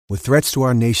With threats to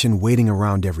our nation waiting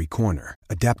around every corner,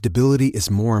 adaptability is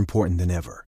more important than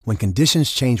ever. When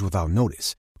conditions change without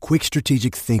notice, quick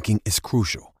strategic thinking is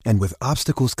crucial. And with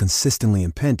obstacles consistently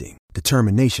impending,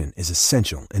 determination is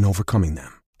essential in overcoming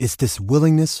them. It's this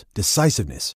willingness,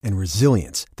 decisiveness, and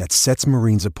resilience that sets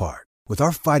Marines apart. With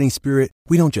our fighting spirit,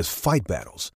 we don't just fight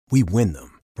battles, we win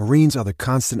them. Marines are the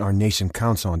constant our nation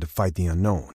counts on to fight the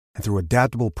unknown. And through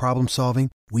adaptable problem solving,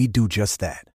 we do just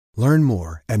that. Learn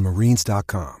more at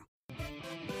marines.com.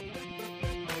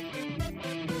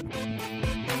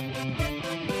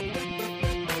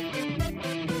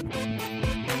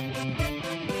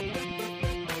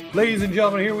 Ladies and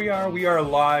gentlemen, here we are. We are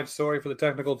live. Sorry for the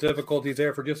technical difficulties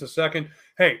there for just a second.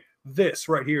 Hey, this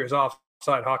right here is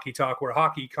Offside Hockey Talk, where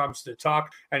hockey comes to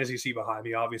talk. And as you see behind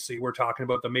me, obviously, we're talking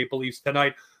about the Maple Leafs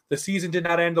tonight. The season did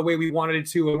not end the way we wanted it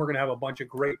to, and we're going to have a bunch of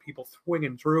great people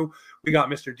swinging through. We got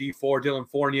Mr. D4, Dylan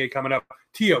Fournier coming up,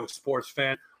 T.O. Sports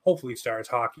Fan, hopefully Stars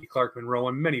Hockey, Clark Monroe,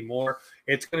 and many more.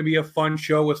 It's going to be a fun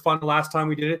show. It was fun the last time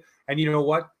we did it. And you know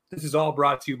what? This is all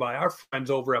brought to you by our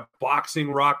friends over at Boxing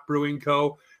Rock Brewing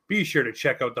Co. Be sure to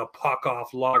check out the Puck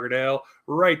Off Lagerdale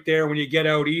right there when you get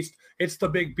out east. It's the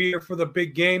big beer for the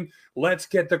big game. Let's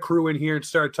get the crew in here and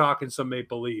start talking some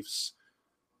Maple Leafs.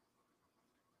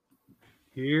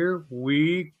 Here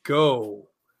we go.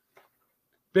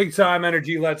 Big time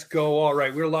energy. Let's go. All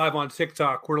right. We're live on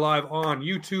TikTok. We're live on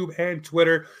YouTube and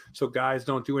Twitter. So guys,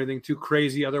 don't do anything too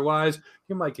crazy. Otherwise,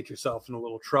 you might get yourself in a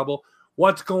little trouble.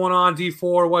 What's going on,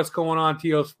 D4? What's going on,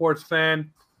 TO Sports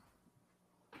Fan?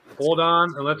 Hold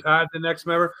on, and let's add the next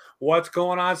member. What's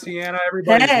going on, Sienna?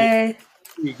 Everybody, hey.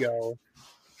 Here we go.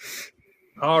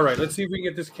 All right, let's see if we can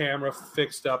get this camera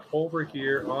fixed up over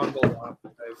here on the live.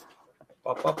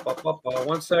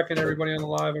 1 second, everybody on the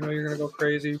live. I know you're going to go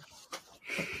crazy.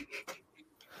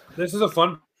 This is a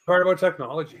fun part about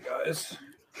technology, guys.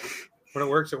 When it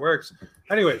works, it works.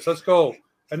 Anyways, let's go.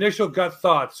 Initial gut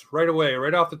thoughts right away,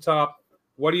 right off the top.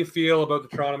 What do you feel about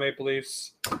the Toronto Maple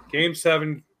Leafs? Game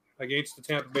 7 against the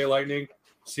Tampa Bay Lightning.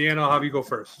 Sienna, I'll have you go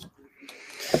first.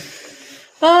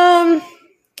 I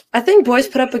think boys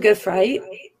put up a good fight,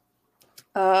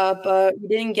 but we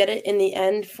didn't get it in the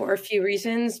end for a few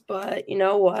reasons. But you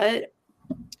know what?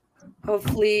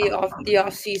 Hopefully, the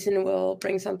off season will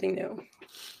bring something new.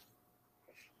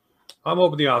 I'm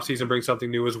hoping the off season brings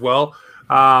something new as well.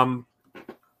 D4,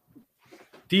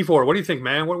 what do you think,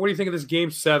 man? What do you think of this Game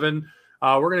 7?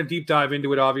 We're going to deep dive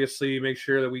into it, obviously, make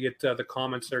sure that we get the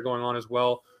comments that are going on as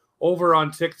well. Over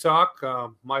on TikTok,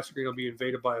 my screen will be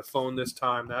invaded by a phone this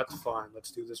time. That's fine.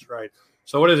 Let's do this right.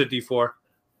 So what is it, D4?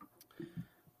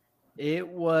 It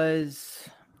was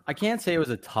 – I can't say it was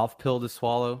a tough pill to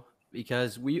swallow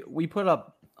because we put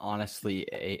up, honestly,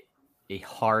 a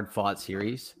hard-fought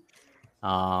series.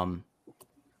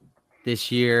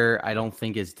 This year, I don't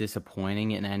think is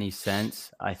disappointing in any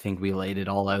sense. I think we laid it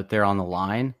all out there on the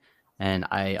line. And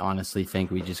I honestly think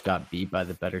we just got beat by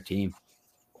the better team.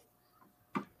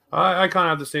 I kind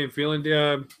of have the same feeling.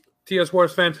 TS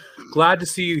Sports Fan, glad to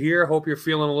see you here. Hope you're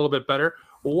feeling a little bit better.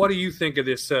 Well, what do you think of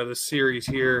this series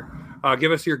here?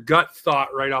 Give us your gut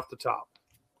thought right off the top.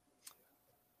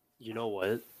 You know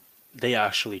what? They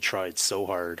actually tried so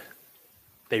hard.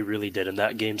 They really did. In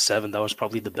that Game 7, that was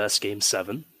probably the best Game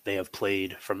 7 they have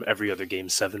played from every other Game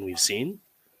 7 we've seen.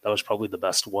 That was probably the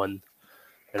best one.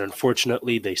 And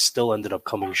unfortunately, they still ended up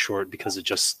coming short because it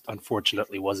just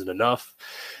unfortunately wasn't enough.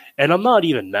 And I'm not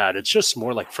even mad. It's just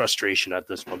more like frustration at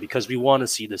this point because we want to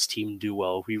see this team do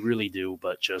well. We really do,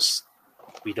 but just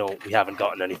we haven't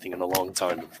gotten anything in a long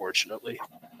time, unfortunately.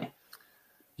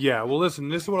 Yeah, well, listen,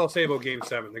 this is what I'll say about Game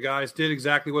 7. The guys did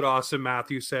exactly what Austin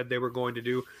Matthews said they were going to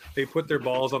do. They put their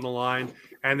balls on the line,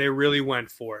 and they really went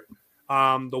for it.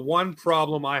 The one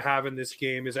problem I have in this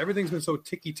game is everything's been so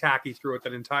ticky-tacky throughout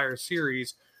that entire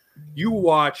series. You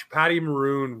watch Patty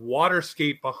Maroon water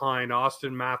skate behind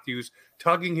Austin Matthews,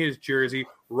 tugging his jersey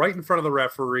right in front of the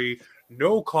referee.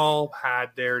 No call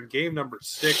had there in game number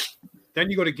 6. Then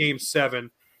you go to Game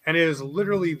 7, and it is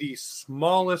literally the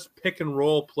smallest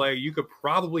pick-and-roll play you could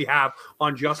probably have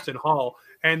on Justin Hall.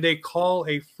 And they call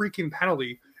a freaking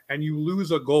penalty, and you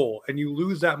lose a goal, and you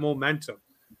lose that momentum.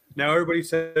 Now everybody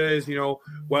says, it's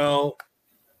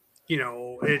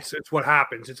what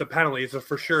happens. It's a penalty. It's a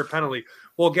for sure penalty.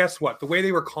 Well, guess what? The way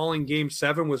they were calling Game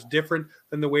 7 was different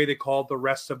than the way they called the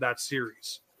rest of that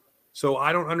series. So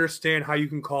I don't understand how you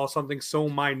can call something so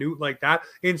minute like that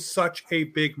in such a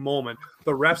big moment.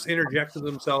 The refs interjected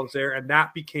themselves there, and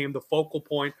that became the focal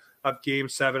point of Game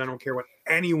 7. I don't care what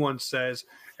anyone says,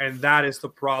 and that is the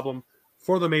problem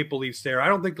for the Maple Leafs there. I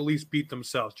don't think the Leafs beat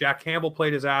themselves. Jack Campbell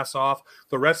played his ass off.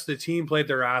 The rest of the team played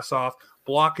their ass off.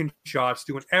 blocking shots,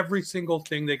 doing every single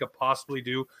thing they could possibly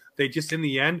do. They just, in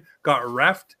the end, got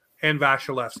reffed and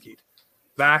Vasilevski'd.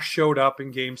 Vash showed up in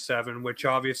Game 7, which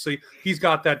obviously he's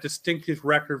got that distinctive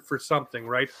record for something,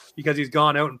 right? Because he's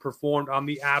gone out and performed on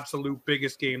the absolute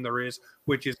biggest game there is,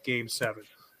 which is Game 7.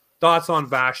 Thoughts on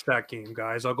Vash that game,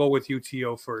 guys? I'll go with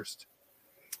UTO first.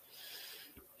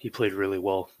 He played really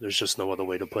well. There's just no other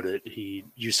way to put it.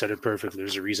 You said it perfectly.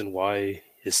 There's a reason why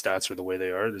his stats are the way they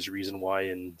are. There's a reason why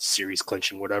in series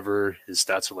clinching, whatever, his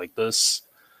stats are like this.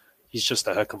 He's just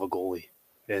a heck of a goalie,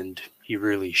 and he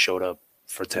really showed up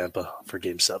for Tampa for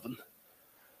Game 7.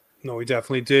 No, he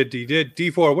definitely did. He did.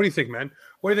 D4, what do you think, man?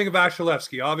 What do you think of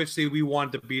Vasilevskiy? Obviously, we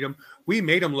wanted to beat him. We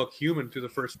made him look human through the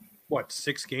first,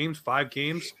 5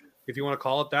 games, if you want to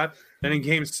call it that. Then in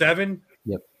Game 7,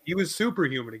 he was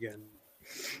superhuman again.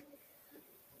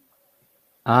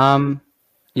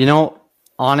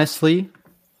 Honestly,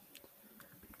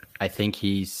 I think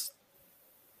he's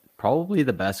probably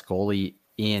the best goalie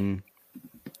in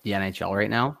the NHL right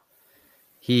now.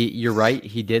 You're right.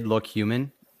 He did look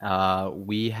human.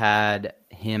 We had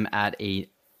him at a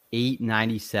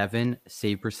 .897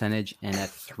 save percentage and a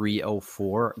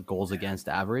 .304 goals against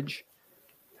average.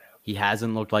 He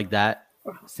hasn't looked like that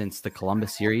since the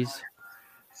Columbus series.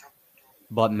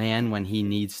 But man, when he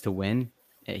needs to win,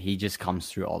 he just comes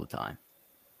through all the time.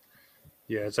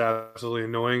 Yeah, it's absolutely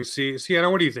annoying. Sienna,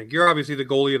 what do you think? You're obviously the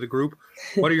goalie of the group.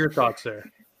 What are your thoughts there?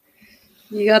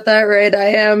 You got that right. I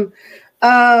am.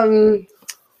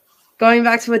 Going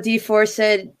back to what D4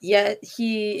 said, yeah,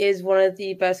 he is one of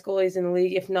the best goalies in the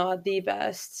league, if not the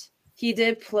best. He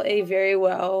did play very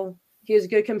well. He was a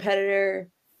good competitor.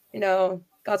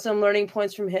 Got some learning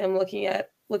points from him looking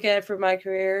at it for my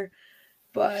career.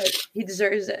 But he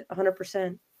deserves it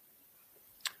 100%.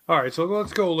 All right, so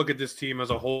let's go look at this team as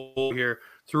a whole here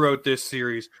throughout this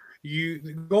series.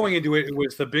 Going into it,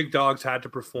 was the big dogs had to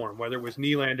perform, whether it was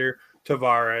Nylander,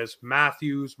 Tavares,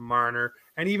 Matthews, Marner,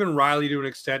 and even Riley to an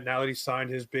extent now that he signed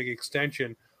his big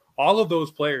extension. All of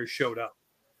those players showed up.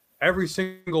 Every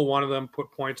single one of them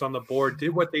put points on the board,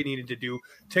 did what they needed to do,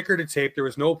 ticker to tape. There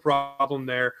was no problem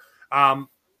there.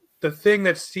 The thing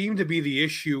that seemed to be the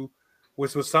issue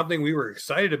was something we were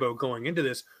excited about going into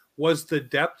this, was the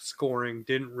depth scoring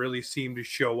didn't really seem to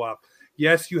show up.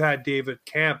 Yes, you had David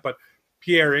Kampf, but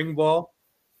Pierre Engvall,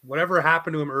 whatever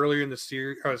happened to him earlier in the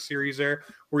series there,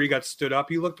 where he got stood up,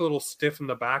 he looked a little stiff in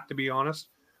the back, to be honest,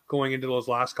 going into those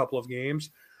last couple of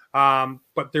games.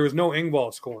 But there was no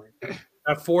Engvall scoring.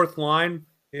 That fourth line,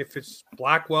 if it's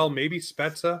Blackwell, maybe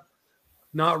Spezza,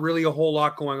 not really a whole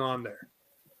lot going on there.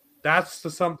 That's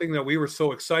something that we were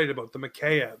so excited about, the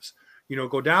Mikheyevs.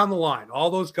 Go down the line. All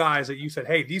those guys that you said,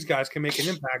 hey, these guys can make an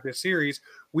impact this series.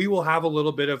 We will have a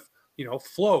little bit of,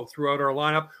 flow throughout our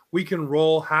lineup. We can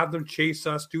roll, have them chase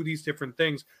us, do these different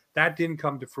things. That didn't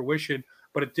come to fruition,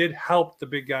 but it did help the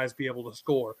big guys be able to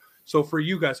score. So for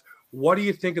you guys, what do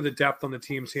you think of the depth on the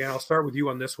team? See, I'll start with you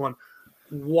on this one.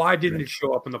 Why didn't it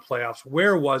show up in the playoffs?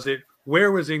 Where was it?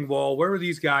 Where was Engvall? Where were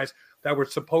these guys that were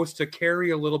supposed to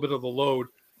carry a little bit of the load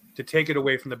to take it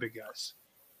away from the big guys?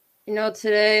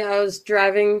 Today I was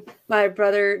driving my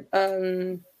brother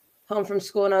home from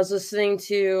school, and I was listening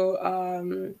to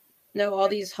all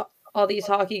these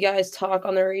hockey guys talk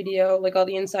on the radio, like all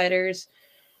the insiders,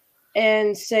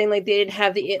 and saying like they didn't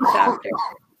have the it factor.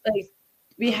 Like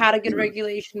we had a good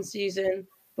regulation season,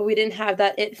 but we didn't have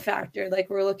that it factor like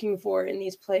we're looking for in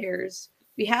these players.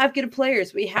 We have good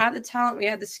players. We have the talent. We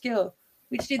have the skill.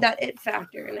 We just need that it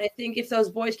factor. And I think if those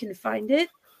boys can find it,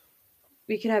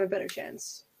 we can have a better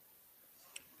chance.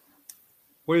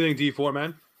 What do you think, D4,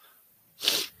 man?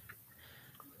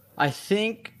 I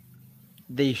think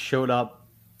they showed up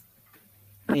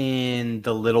in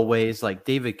the little ways, like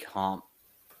David Kampf,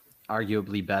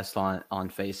 arguably best on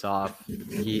face-off.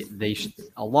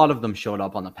 A lot of them showed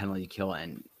up on the penalty kill,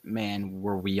 and man,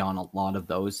 were we on a lot of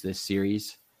those this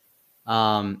series.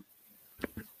 But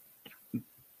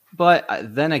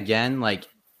then again, like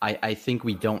I think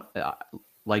we don't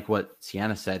like what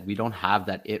Sienna said. We don't have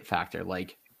that it factor.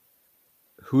 Like,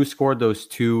 who scored those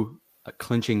two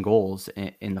clinching goals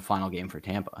in the final game for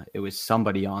Tampa? It was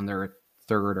somebody on their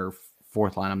third or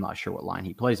fourth line. I'm not sure what line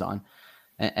he plays on.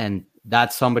 And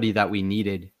that's somebody that we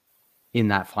needed in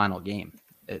that final game.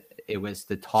 It was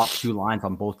the top two lines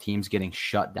on both teams getting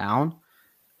shut down.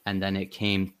 And then it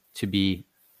came to be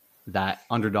that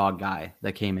underdog guy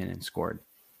that came in and scored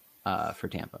for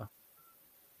Tampa.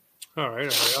 All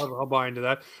right. I'll buy into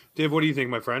that. Dave, what do you think,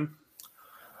 my friend?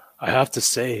 I have to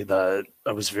say that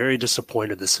I was very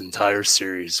disappointed this entire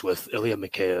series with Ilya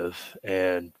Mikheyev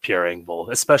and Pierre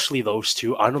Engvall, especially those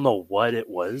two. I don't know what it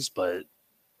was, but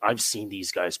I've seen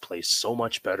these guys play so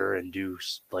much better and do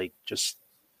like just.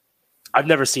 I've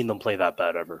never seen them play that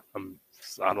bad ever.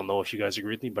 I don't know if you guys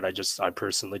agree with me, but I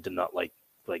personally did not like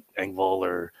Engvall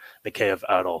or Mikheyev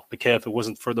at all. Mikheyev, if it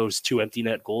wasn't for those 2 empty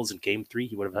net goals in Game 3,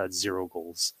 he would have had 0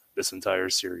 goals this entire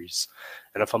series.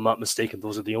 And if I'm not mistaken,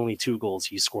 those are the only 2 goals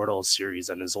he scored all series,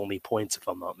 and his only points, if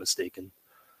I'm not mistaken.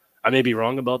 I may be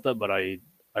wrong about that, but I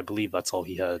believe that's all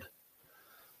he had.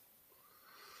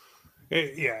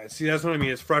 Yeah, see, that's what I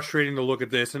mean. It's frustrating to look at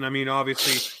this, and I mean,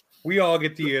 obviously, we all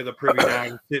get the privy now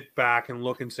and sit back and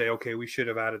look and say, okay, we should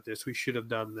have added this, we should have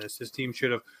done this. This team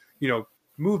should have,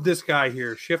 moved this guy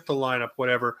here, shift the lineup,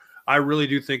 whatever. I really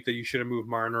do think that you should have moved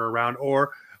Marner around.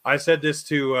 Or I said this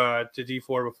to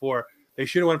D4 before. They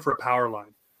should have went for a power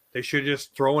line. They should have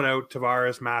just thrown out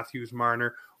Tavares, Matthews,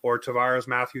 Marner, or Tavares,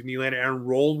 Matthews, Nylander, and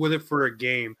rolled with it for a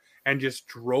game and just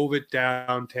drove it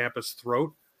down Tampa's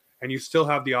throat. And you still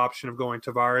have the option of going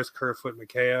Tavares, Kerfoot,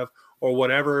 Mikheyev, or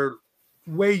whatever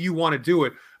way you want to do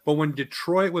it. But when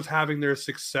Detroit was having their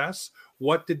success,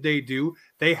 what did they do?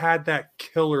 They had that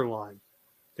killer line.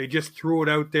 They just threw it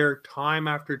out there time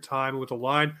after time with a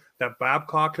line that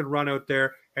Babcock could run out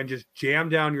there and just jam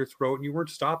down your throat, and you weren't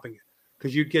stopping it.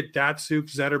 Because you'd get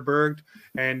Datsuk, Zetterberg,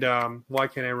 and why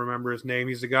can't I remember his name?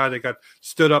 He's the guy that got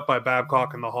stood up by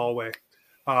Babcock in the hallway.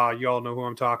 You all know who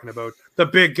I'm talking about. The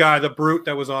big guy, the brute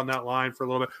that was on that line for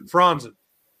a little bit. Franzen.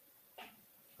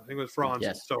 I think it was Franzen.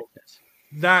 Yes. So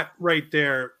that right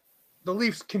there, the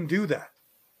Leafs can do that.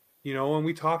 And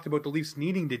we talked about the Leafs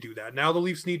needing to do that. Now the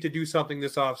Leafs need to do something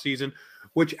this offseason,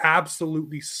 which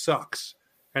absolutely sucks.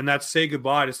 And that's say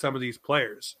goodbye to some of these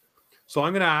players. So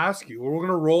I'm going to ask you, we're going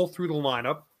to roll through the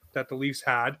lineup that the Leafs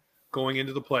had going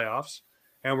into the playoffs.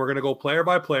 And we're going to go player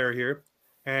by player here.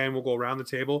 And we'll go around the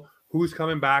table. Who's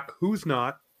coming back? Who's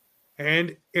not?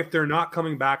 And if they're not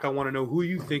coming back, I want to know who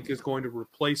you think is going to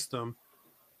replace them.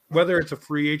 Whether it's a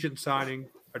free agent signing,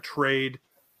 a trade,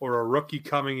 or a rookie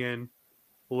coming in,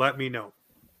 let me know.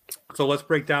 So let's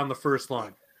break down the first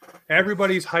line.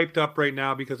 Everybody's hyped up right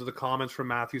now because of the comments from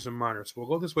Matthews and Marner. So we'll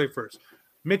go this way first.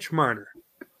 Mitch Marner.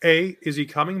 A, is he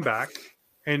coming back?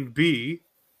 And B,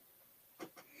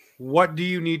 what do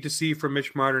you need to see from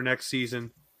Mitch Marner next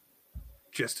season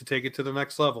just to take it to the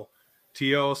next level?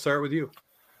 Tio, I'll start with you.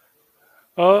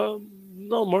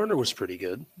 No, Marner was pretty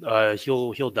good.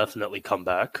 He'll definitely come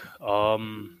back.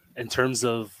 In terms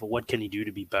of what can he do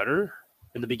to be better,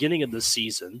 in the beginning of this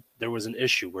season, there was an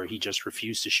issue where he just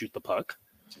refused to shoot the puck.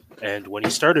 And when he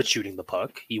started shooting the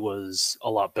puck, he was a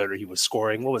lot better. He was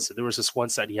scoring. What was it? There was this one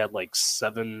set he had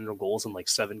 7 goals in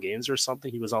 7 games or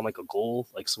something. He was on a goal,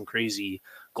 some crazy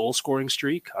goal scoring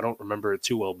streak. I don't remember it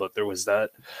too well, but there was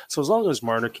that. So as long as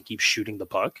Marner can keep shooting the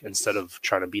puck instead of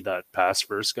trying to be that pass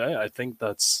first guy, I think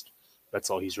that's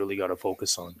all he's really got to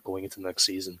focus on going into next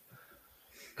season.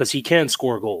 Because he can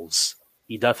score goals.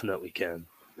 He definitely can.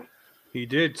 He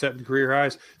did set the career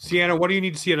highs. Sienna, what do you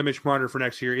need to see out of Mitch Marner for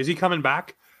next year? Is he coming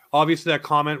back? Obviously, that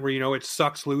comment where, it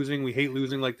sucks losing. We hate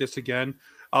losing like this again.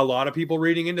 A lot of people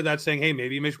reading into that saying, hey,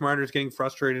 maybe Mitch Marner is getting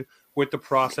frustrated with the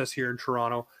process here in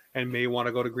Toronto and may want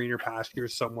to go to greener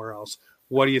pastures somewhere else.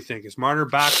 What do you think? Is Marner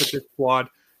back with this squad?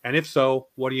 And if so,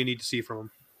 what do you need to see from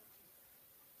him?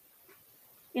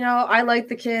 I like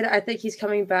the kid. I think he's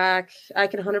coming back. I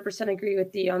can 100% agree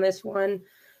with Dee on this one.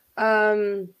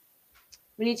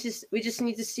 We just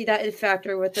need to see that it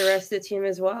factor with the rest of the team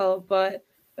as well. But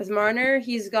with Marner,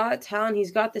 he's got talent.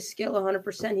 He's got the skill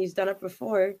 100%. He's done it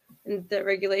before in the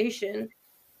regulation.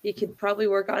 He could probably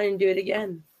work on it and do it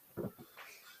again.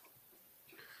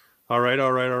 All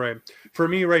right. For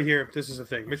me right here, this is the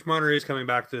thing. Mitch Marner is coming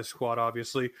back to this squad,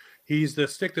 obviously. He's the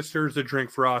stick that stirs the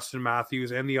drink for Austin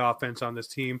Matthews and the offense on this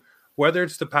team. Whether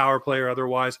it's the power play or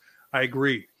otherwise, I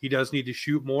agree. He does need to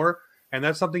shoot more, and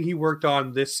that's something he worked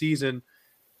on this season.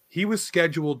 He was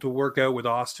scheduled to work out with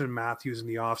Austin Matthews in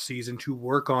the offseason to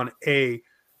work on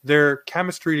their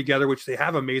chemistry together, which they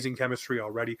have amazing chemistry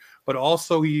already, but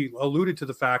also he alluded to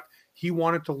the fact he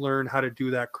wanted to learn how to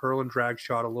do that curl and drag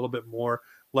shot a little bit more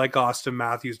like Austin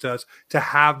Matthews does to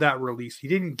have that release. He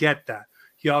didn't get that.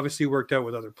 He obviously worked out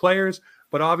with other players,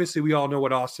 but obviously we all know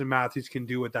what Austin Matthews can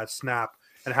do with that snap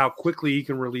and how quickly he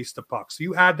can release the puck. So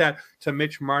you add that to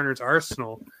Mitch Marner's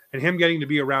arsenal and him getting to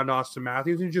be around Austin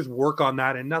Matthews and just work on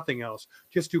that and nothing else.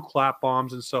 Just do clap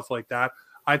bombs and stuff like that.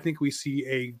 I think we see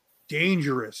a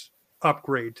dangerous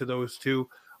upgrade to those two.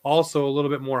 Also a little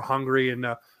bit more hungry and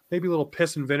maybe a little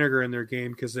piss and vinegar in their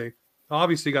game because they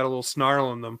obviously got a little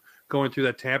snarl in them going through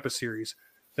that Tampa series.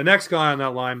 The next guy on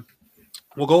that line,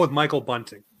 we'll go with Michael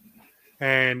Bunting.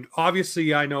 And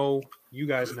obviously I know you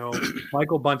guys know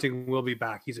Michael Bunting will be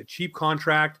back. He's a cheap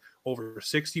contract. over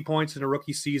 60 points in a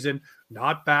rookie season.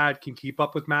 Not bad. Can keep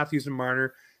up with Matthews and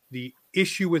Marner. The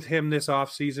issue with him this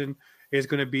offseason is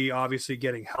going to be obviously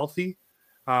getting healthy.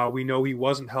 We know he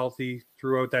wasn't healthy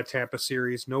throughout that Tampa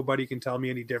series. Nobody can tell me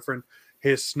any different.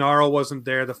 His snarl wasn't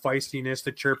there, the feistiness,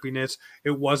 the chirpiness.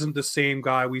 It wasn't the same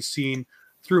guy we've seen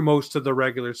through most of the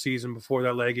regular season before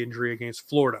that leg injury against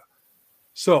Florida.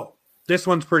 So this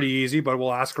one's pretty easy, but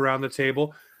we'll ask around the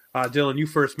table. Dylan, you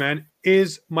first, man.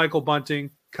 Is Michael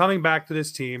Bunting coming back to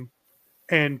this team?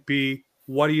 And B,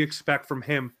 what do you expect from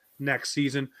him next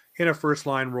season in a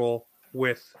first-line role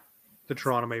with the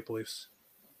Toronto Maple Leafs?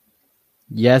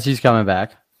 Yes, he's coming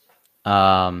back.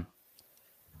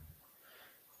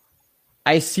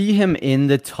 I see him in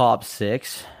the top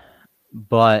 6,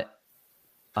 but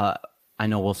I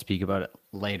know we'll speak about it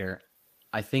later.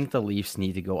 I think the Leafs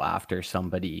need to go after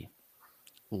somebody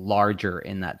larger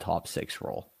in that top 6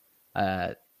 role.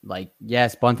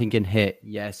 Yes, Bunting can hit.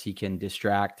 Yes, he can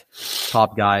distract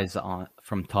top guys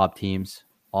from top teams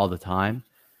all the time.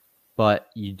 But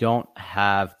you don't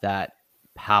have that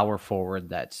power forward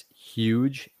that's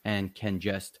huge and can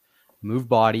just move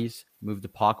bodies, move the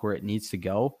puck where it needs to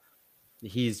go.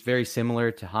 He's very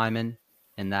similar to Hyman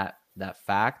in that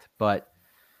fact, but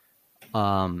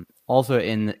also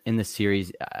in the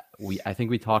series, I think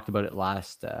we talked about it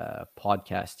last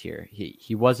podcast here.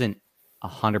 He wasn't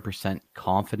 100%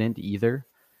 confident either,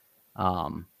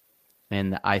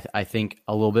 and I think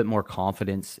a little bit more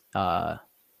confidence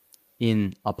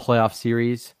in a playoff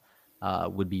series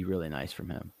would be really nice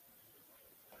from him.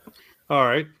 All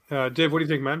right, Dave, what do you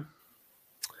think, man?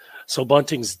 So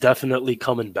Bunting's definitely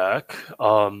coming back.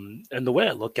 And the way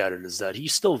I look at it is that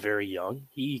he's still very young.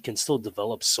 He can still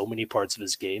develop so many parts of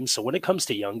his game. So when it comes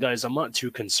to young guys, I'm not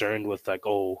too concerned with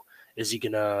is he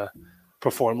going to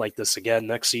perform like this again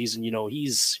next season?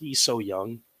 He's so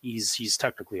young. He's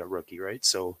technically a rookie, right?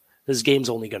 So his game's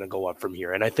only going to go up from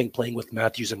here. And I think playing with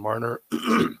Matthews and Marner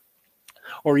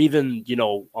or even,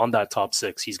 on that top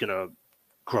 6, he's going to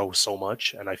grow so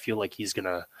much. And I feel like he's going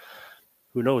to,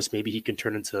 who knows, maybe he can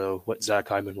turn into what Zach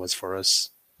Hyman was for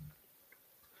us.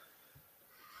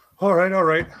 All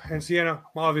right. And Sienna,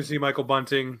 obviously Michael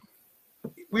Bunting,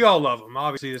 we all love him.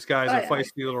 Obviously, this guy's a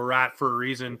feisty little rat for a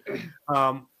reason.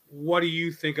 What do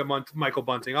you think of Michael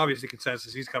Bunting? Obviously,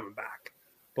 consensus, he's coming back.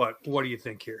 But what do you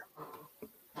think here?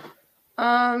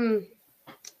 I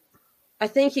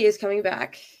think he is coming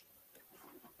back.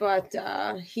 But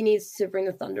he needs to bring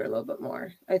the Thunder a little bit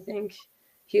more. I think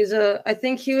he was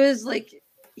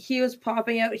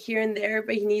popping out here and there,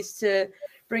 but he needs to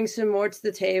bring some more to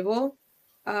the table.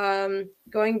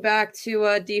 Going back to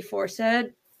D4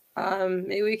 said,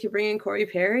 maybe we could bring in Corey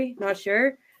Perry. Not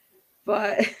sure,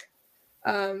 but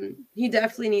he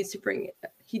definitely needs to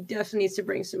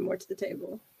bring some more to the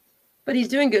table. But he's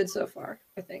doing good so far,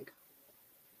 I think.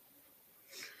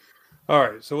 All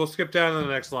right, so we'll skip down to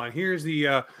the next line. Here's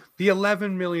the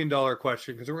 $11 million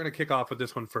question, because we're going to kick off with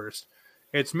this one first.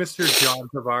 It's Mr. John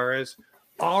Tavares.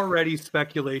 Already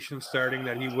speculation starting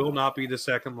that he will not be the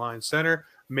second line center,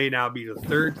 may now be the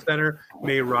third center,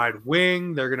 may ride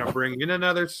wing. They're going to bring in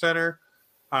another center.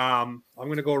 I'm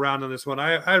going to go around on this one.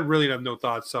 I really have no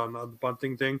thoughts on the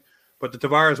Bunting thing, but the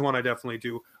Tavares one I definitely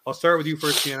do. I'll start with you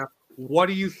first, Sienna. What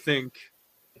do you think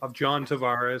of John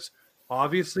Tavares?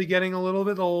 Obviously getting a little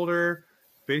bit older,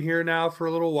 been here now for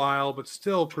a little while, but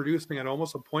still producing at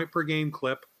almost a point per game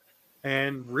clip,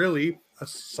 and really a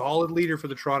solid leader for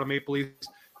the Toronto Maple Leafs.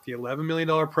 The $11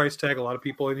 million price tag, a lot of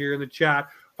people in here in the chat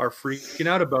are freaking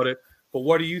out about it. But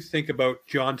what do you think about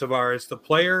John Tavares, the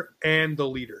player and the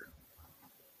leader?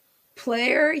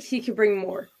 Player, he could bring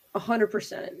more,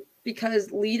 100%.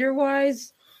 Because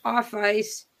leader-wise, off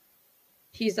ice,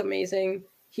 he's amazing.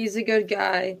 He's a good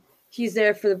guy. He's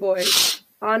there for the boys.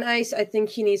 On ice, I think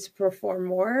he needs to perform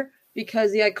more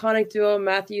because the iconic duo,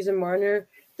 Matthews and Marner,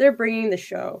 they're bringing the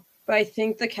show. But I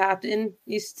think the captain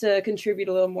needs to contribute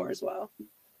a little more as well.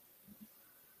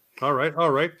 All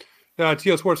right.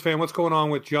 TO Sports fan, what's going on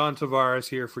with John Tavares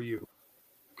here for you?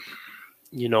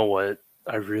 You know what?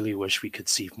 I really wish we could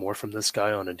see more from this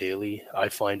guy on a daily. I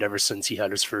find ever since he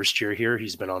had his first year here,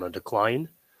 he's been on a decline.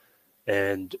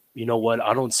 And you know what?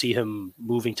 I don't see him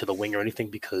moving to the wing or anything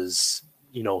because,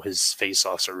 his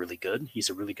face-offs are really good. He's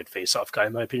a really good face-off guy,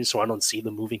 in my opinion, so I don't see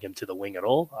them moving him to the wing at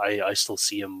all. I still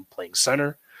see him playing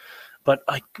center. But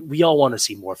we all want to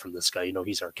see more from this guy.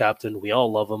 He's our captain. We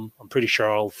all love him. I'm pretty sure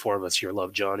all 4 of us here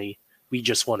love Johnny. We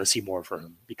just want to see more from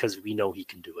him because we know he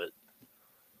can do it.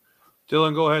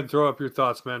 Dylan, go ahead and throw up your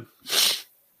thoughts, man.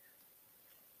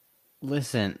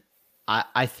 Listen,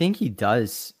 I think he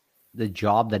does the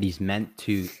job that he's meant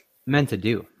to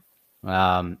do.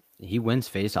 He wins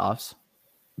faceoffs.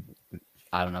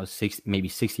 I don't know, maybe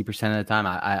 60% of the time.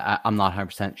 I'm not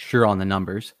 100% sure on the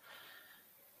numbers,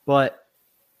 but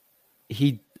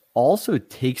he also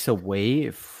takes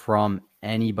away from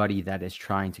anybody that is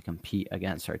trying to compete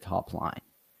against our top line.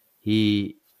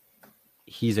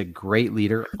 He's a great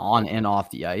leader on and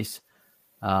off the ice.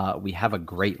 We have a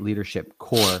great leadership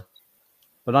core,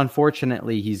 but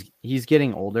unfortunately, he's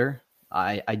getting older.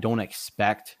 I don't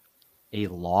expect a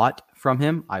lot from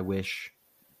him. I wish,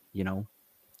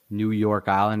 New York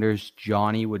Islanders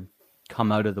Johnny would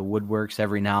come out of the woodworks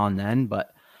every now and then,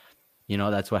 but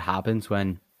that's what happens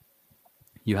when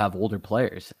you have older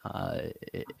players.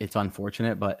 It's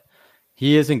unfortunate, but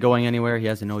he isn't going anywhere. He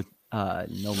has no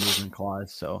movement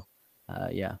clause. So,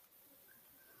 yeah.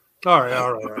 All right.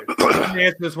 I'm going to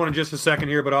answer this one in just a second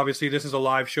here, but obviously this is a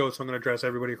live show, so I'm going to address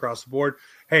everybody across the board.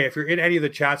 Hey, if you're in any of the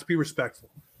chats, be respectful.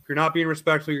 If you're not being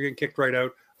respectful, you're getting kicked right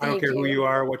out. I don't care who you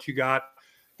are, what you got.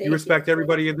 You respect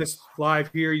everybody in this live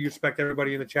here. You respect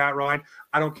everybody in the chat, Ryan.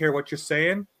 I don't care what you're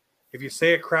saying. If you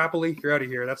say it crappily, you're out of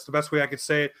here. That's the best way I could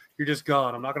say it. You're just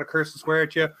gone. I'm not going to curse and swear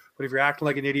at you, but if you're acting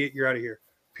like an idiot, you're out of here.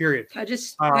 Period. Can I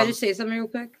just say something real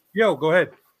quick? Yo, go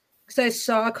ahead. Because I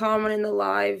saw a comment in the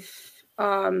live.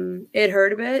 It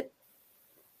hurt a bit.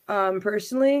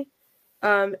 Personally,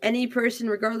 any person,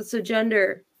 regardless of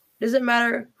gender, doesn't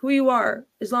matter who you are,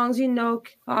 as long as you know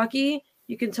hockey,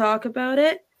 you can talk about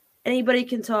it. Anybody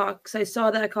can talk. Because I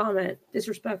saw that comment.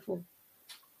 Disrespectful.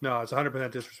 No, it's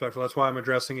 100% disrespectful. That's why I'm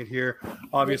addressing it here.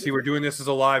 Obviously, we're doing this as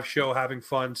a live show, having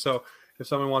fun. So if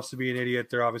someone wants to be an idiot,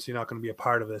 they're obviously not going to be a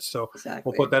part of this. So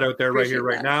We'll put that out there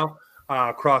right now,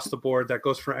 across the board. That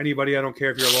goes for anybody. I don't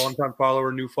care if you're a long-time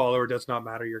follower, new follower. It does not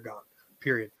matter. You're gone.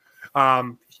 Period. I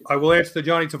will answer the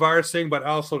Johnny Tavares thing, but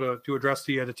also to address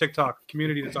the TikTok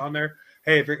community that's on there.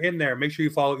 Hey, if you're in there, make sure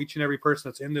you follow each and every person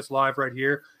that's in this live right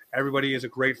here. Everybody is a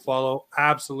great follow.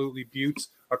 Absolutely buttes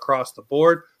across the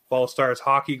board. Ball Stars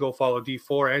Hockey, go follow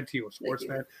D4 and TO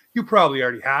Sportsman. You probably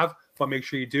already have, but make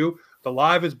sure you do. The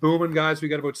live is booming, guys. We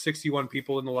got about 61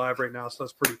 people in the live right now, so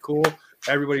that's pretty cool.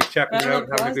 Everybody's checking it out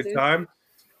and having a good time.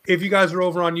 If you guys are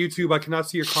over on YouTube, I cannot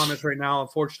see your comments right now,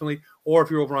 unfortunately, or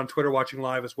if you're over on Twitter watching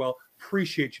live as well,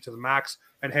 appreciate you to the max.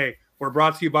 And hey, we're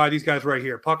brought to you by these guys right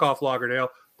here, Puck Off Lauderdale,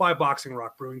 by Boxing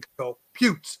Rock Brewing Co.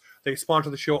 Buttes. They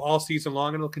sponsor the show all season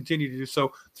long, and they'll continue to do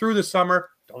so through the summer.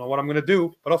 Don't know what I'm going to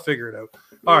do, but I'll figure it out.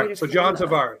 All right, so John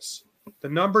Tavares, the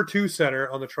number 2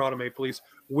 center on the Toronto Maple Leafs,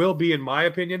 will be, in my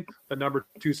opinion, the number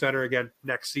 2 center again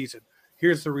next season.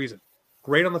 Here's the reason.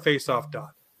 Great on the faceoff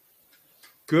dot.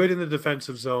 Good in the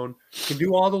defensive zone. Can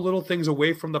do all the little things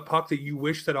away from the puck that you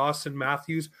wish that Austin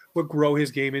Matthews would grow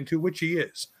his game into, which he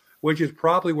is, which is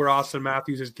probably where Austin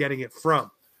Matthews is getting it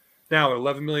from. Now, at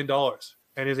 $11 million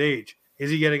and his age, is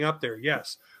he getting up there?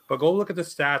 Yes. But go look at the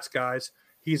stats, guys.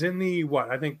 He's in the,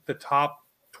 I think the top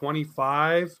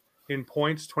 25 in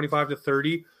points, 25 to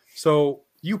 30. So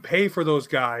you pay for those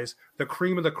guys, the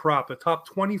cream of the crop, the top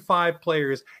 25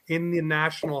 players in the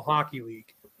National Hockey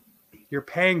League. You're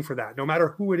paying for that, no matter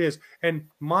who it is. And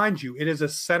mind you, it is a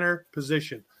center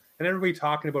position. And everybody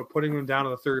talking about putting them down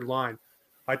on the third line.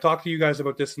 I talked to you guys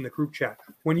about this in the group chat.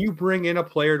 When you bring in a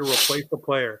player to replace a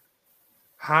player,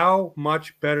 how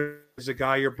much better is the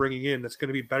guy you're bringing in that's going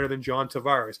to be better than John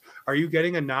Tavares? Are you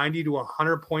getting a 90 to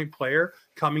 100-point player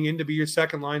coming in to be your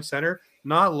second-line center?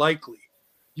 Not likely.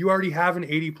 You already have an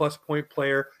 80-plus point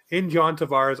player in John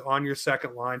Tavares on your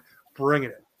second line, bringing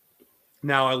it.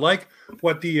 Now, I like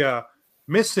what the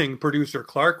missing producer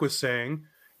Clark was saying.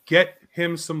 Get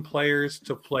him some players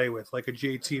to play with, like a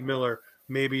JT Miller,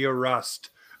 maybe a Rust.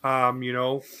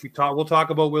 We'll talk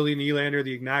about Willie Nylander,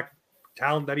 the exact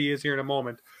talent that he is here in a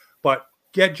moment, but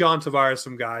get John Tavares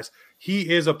some guys. He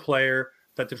is a player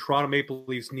that the Toronto Maple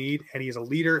Leafs need, and he is a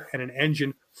leader and an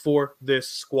engine for this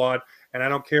squad. And I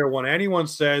don't care what anyone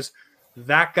says,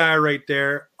 that guy right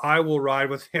there, I will ride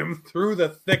with him through the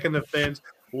thick and the thins.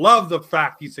 Love the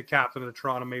fact he's the captain of the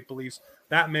Toronto Maple Leafs.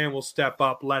 That man will step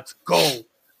up. Let's go.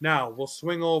 Now, we'll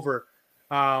swing over.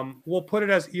 We'll put it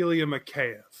as Ilya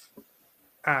Mikheyev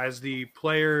as the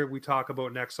player we talk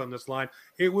about next on this line.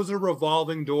 It was a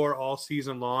revolving door all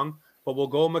season long, but we'll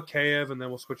go Mikheyev, and then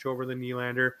we'll switch over to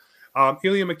Nylander.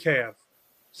 Ilya Mikheyev,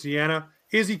 Sienna,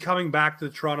 is he coming back to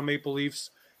the Toronto Maple Leafs?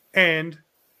 And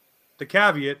the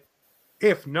caveat,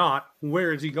 if not,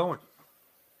 where is he going?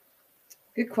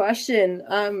 Good question.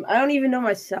 I don't even know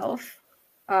myself.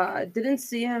 Didn't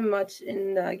see him much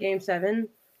in Game 7,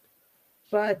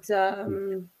 but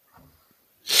don't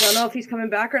know if he's coming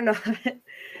back or not.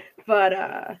 But,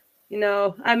 at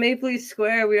Maple Leaf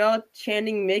Square, we all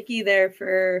chanting Mickey there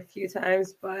for a few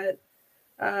times, but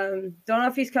don't know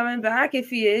if he's coming back. If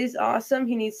he is, awesome.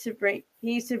 He needs to bring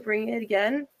it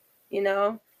again. you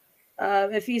know.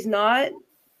 If he's not,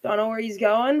 don't know where he's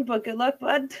going, but good luck,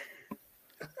 bud.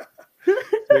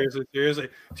 Seriously.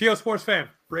 TO Sports fan,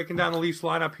 breaking down the Leafs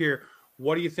lineup here.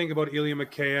 What do you think about Ilya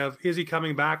Mikheyev? Is he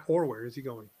coming back or where is he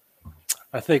going?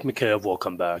 I think Mikheyev will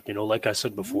come back. Like I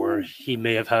said before, he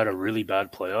may have had a really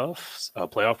bad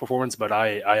playoff performance, but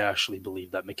I actually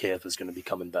believe that Mikheyev is going to be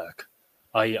coming back.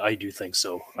 I do think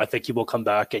so. I think he will come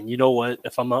back. And you know what?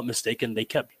 If I'm not mistaken, they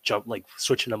kept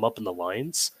switching him up in the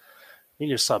lines. They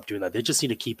need to stop doing that. They just need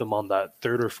to keep him on that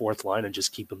third or fourth line and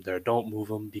just keep him there. Don't move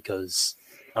him because,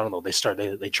 I don't know,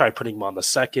 they tried putting him on the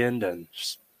second and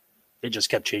they just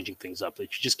kept changing things up.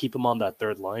 If you just keep him on that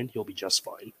third line, he'll be just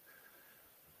fine.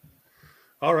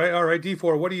 All right.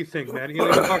 D4, what do you think, man?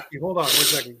 Hold on 1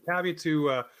 second. Caveat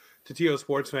to TO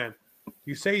Sports fan.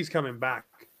 You say he's coming back.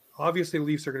 Obviously, the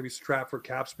Leafs are going to be strapped for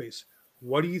cap space.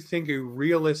 What do you think a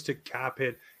realistic cap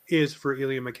hit is for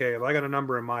Ilya Mikheyev? I got a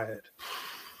number in my head.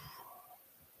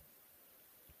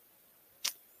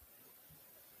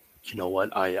 You know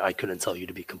what? I couldn't tell you,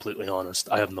 to be completely honest.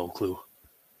 I have no clue.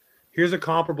 Here's a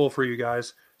comparable for you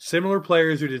guys. Similar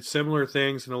players who did similar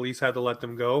things and the Leafs had to let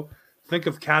them go. Think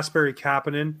of Kasperi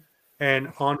Kapanen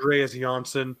and Andreas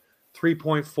Janssen.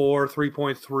 3.4,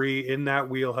 3.3 in that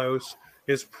wheelhouse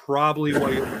is probably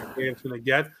what he's going to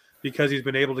get because he's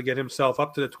been able to get himself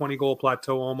up to the 20-goal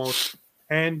plateau almost.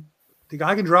 And the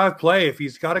guy can drive play if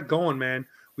he's got it going, man.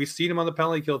 We've seen him on the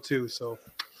penalty kill too. So,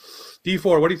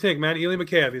 D4, what do you think, man? Ilya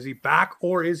Mikheyev, is he back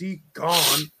or is he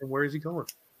gone? And where is he going?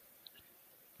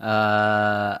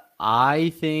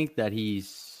 I think that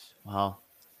it's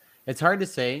hard to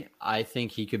say. I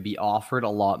think he could be offered a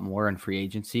lot more in free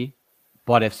agency.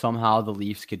 But if somehow the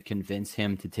Leafs could convince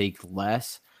him to take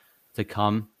less to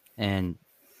come and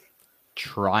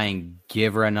try and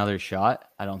give her another shot,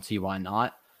 I don't see why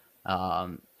not. A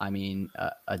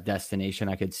destination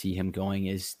I could see him going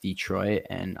is Detroit,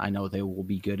 and I know they will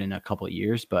be good in a couple of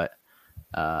years, but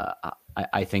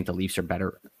I think the Leafs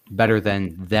are better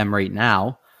than them right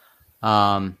now.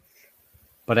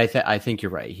 But I think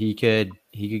you're right. He could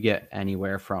get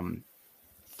anywhere from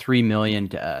 $3 million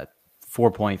to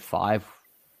 4.5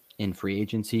 in free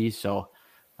agency. So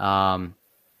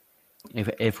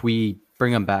if we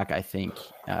bring him back, I think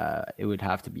it would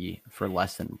have to be for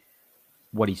less than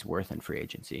what he's worth in free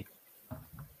agency.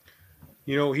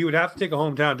 He would have to take a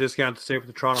hometown discount to stay with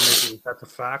the Toronto Maple Leafs. That's a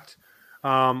fact.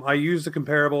 I use the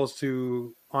comparables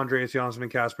to Andreas Janssen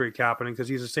and Kasperi Kapanen because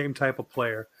he's the same type of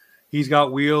player. He's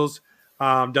got wheels,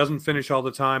 doesn't finish all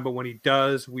the time, but when he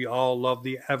does, we all love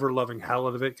the ever-loving hell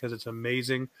out of it because it's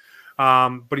amazing.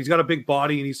 But he's got a big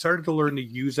body, and he started to learn to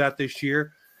use that this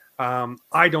year.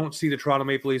 I don't see the Toronto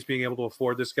Maple Leafs being able to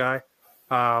afford this guy.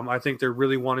 I think they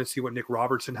really want to see what Nick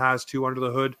Robertson has, too, under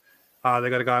the hood. They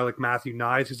got a guy like Matthew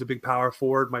Knies, who's a big power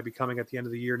forward, might be coming at the end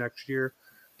of the year next year.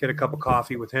 Get a cup of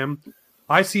coffee with him.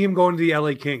 I see him going to the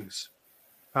LA Kings.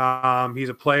 He's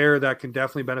a player that can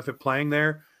definitely benefit playing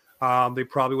there. They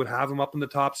probably would have him up in the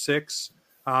top 6.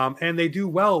 And they do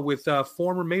well with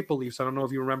former Maple Leafs. I don't know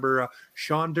if you remember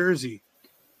Sean Durzi,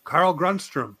 Carl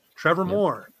Grundstrom, Trevor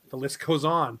Moore. The list goes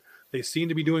on. They seem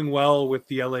to be doing well with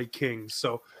the LA Kings.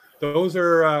 So those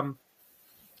are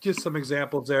just some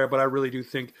examples there. But I really do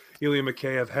think Ilya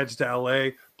Mikheyev heads to LA,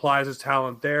 applies his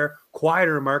talent there,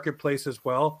 quieter marketplace as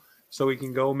well, so he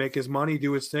can go make his money,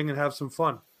 do his thing, and have some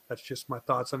fun. That's just my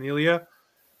thoughts on Ilya.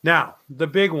 Now, the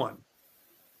big one,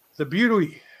 the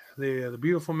beauty, the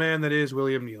beautiful man that is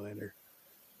William Nylander.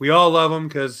 We all love him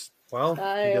because, well,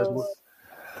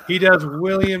 he does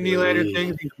William Nylander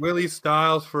things. He's Willie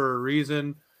Styles for a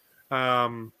reason.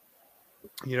 Number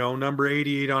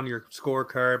 88 on your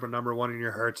scorecard, but number 1 in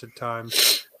your hearts at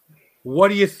times. What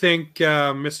do you think,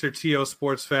 Mr. T.O.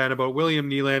 sports fan, about William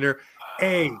Nylander?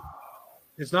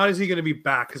 It's not, is he going to be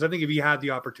back? Because I think if he had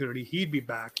the opportunity, he'd be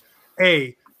back.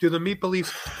 Do the Maple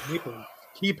Leafs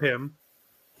keep him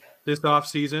this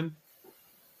offseason?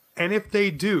 And if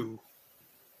they do,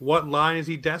 what line is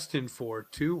he destined for,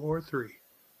 2 or 3?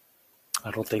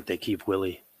 I don't think they keep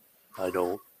Willie. I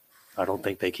don't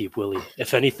think they keep Willie.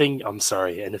 If anything, I'm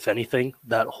sorry. And if anything,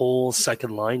 that whole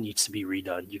second line needs to be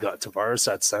redone. You got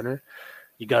Tavares at center.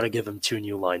 You got to give him 2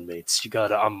 new line mates. You got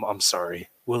to, I'm sorry.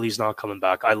 Willie's not coming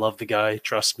back. I love the guy.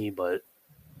 Trust me, but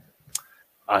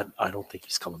I don't think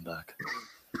he's coming back.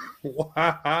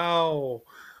 Wow.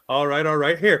 All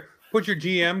right. Here, put your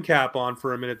GM cap on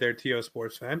for a minute there, T.O.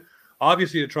 sports fan.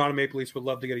 Obviously, the Toronto Maple Leafs would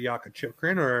love to get a Jakob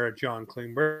Chychrun or a John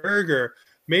Klingberg or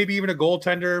maybe even a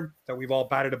goaltender that we've all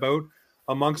batted about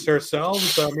amongst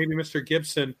ourselves. Maybe Mr.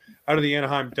 Gibson out of the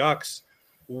Anaheim Ducks.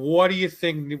 What do you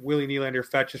think Willie Nylander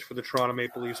fetches for the Toronto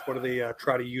Maple Leafs? What do they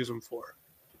try to use him for?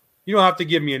 You don't have to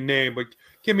give me a name, but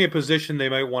give me a position they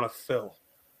might want to fill.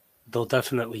 They'll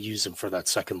definitely use him for that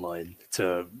second line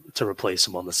to replace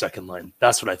him on the second line.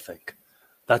 That's what I think.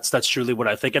 That's truly what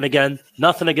I think. And again,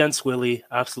 nothing against Willie.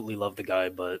 Absolutely love the guy,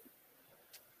 but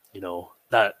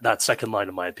that second line,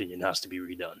 in my opinion, has to be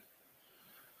redone.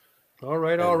 All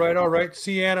right.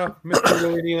 Sienna, Mr.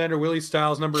 Willie Nylander, Willie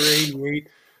Styles, number 88.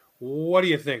 What do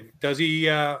you think? Does he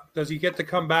get to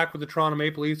come back with the Toronto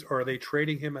Maple Leafs, or are they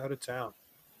trading him out of town?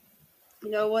 You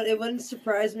know what? It wouldn't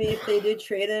surprise me if they did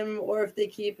trade him or if they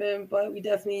keep him, but we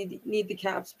definitely need the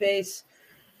cap space.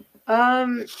 I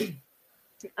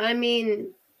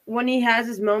mean, when he has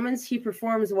his moments, he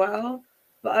performs well.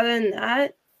 But other than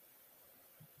that,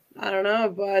 I don't know.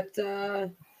 But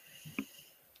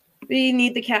we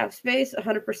need the cap space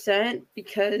 100%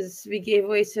 because we gave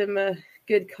away some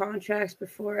good contracts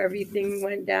before everything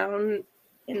went down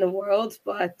in the world.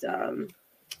 But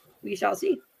we shall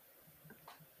see.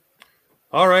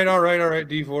 All right.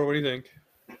 D4, what do you think?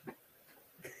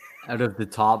 Out of the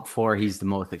top 4, he's the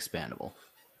most expandable.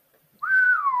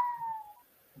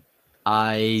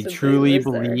 I truly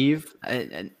believe.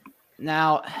 And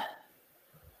now,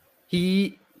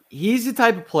 he's the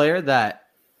type of player that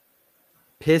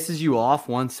pisses you off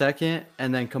 1 second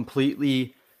and then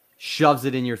completely shoves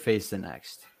it in your face the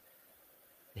next.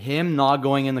 Him not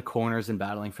going in the corners and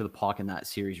battling for the puck in that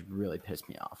series really pissed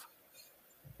me off.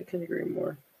 I couldn't agree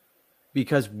more.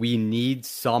 Because we need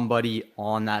somebody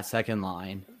on that second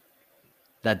line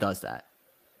that does that.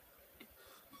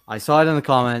 I saw it in the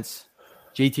comments.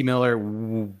 JT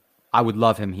Miller, I would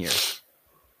love him here.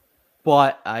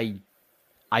 But I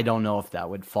don't know if that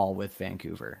would fall with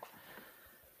Vancouver.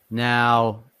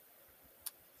 Now,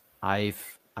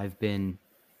 I've been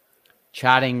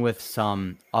chatting with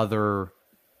some other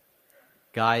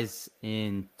guys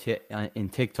in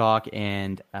TikTok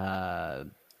and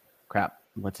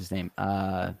what's his name?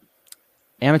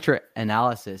 Amateur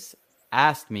Analysis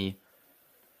asked me,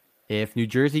 if New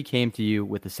Jersey came to you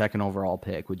with the second overall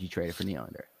pick, would you trade it for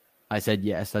Nylander? I said,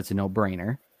 yes, that's a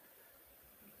no-brainer.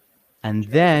 And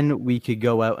then we could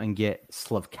go out and get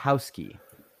Slafkowski,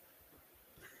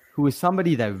 who is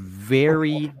somebody that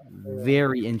very,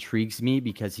 very intrigues me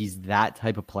because he's that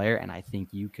type of player, and I think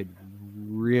you could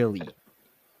really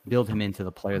build him into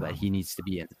the player that he needs to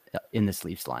be in this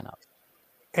Leafs lineup.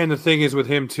 And the thing is with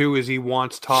him, too, is he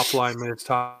wants top line minutes,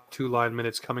 top 2 line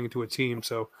minutes coming into a team.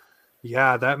 So,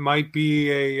 yeah, that might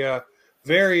be a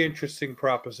very interesting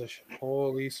proposition.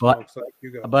 Holy smokes.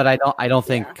 But I don't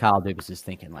think Kyle Dubas is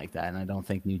thinking like that, and I don't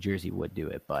think New Jersey would do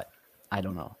it, but I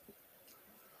don't know.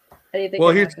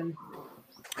 Well, here's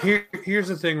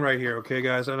the thing right here, okay,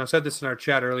 guys? And I said this in our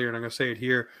chat earlier, and I'm going to say it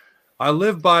here. I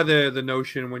live by the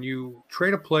notion when you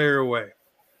trade a player away,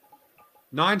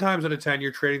 9 times out of 10,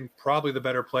 you're trading probably the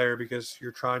better player because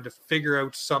you're trying to figure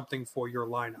out something for your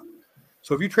lineup.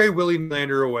 So if you trade Willie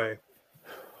Nylander away,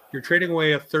 you're trading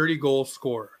away a 30-goal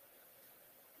scorer.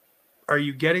 Are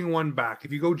you getting one back?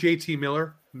 If you go JT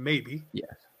Miller, maybe.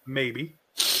 Yes. Maybe.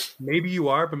 Maybe you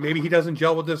are, but maybe he doesn't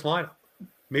gel with this lineup.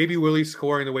 Maybe Willie's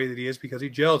scoring the way that he is because he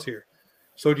gels here.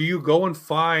 So do you go and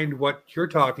find what you're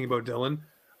talking about, Dylan,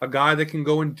 a guy that can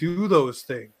go and do those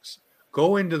things?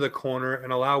 Go into the corner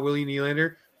and allow Willie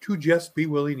Nylander to just be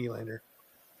Willie Nylander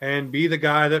and be the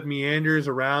guy that meanders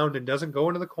around and doesn't go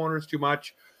into the corners too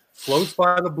much, floats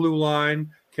by the blue line,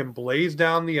 can blaze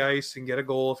down the ice and get a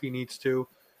goal if he needs to,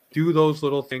 do those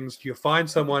little things. Do you find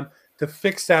someone to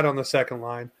fix that on the second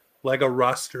line, like a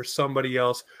Rust or somebody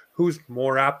else who's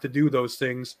more apt to do those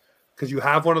things? Because you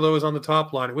have one of those on the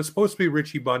top line. It was supposed to be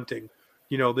Richie Bunting,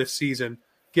 this season,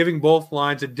 giving both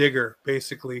lines a digger,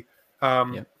 basically.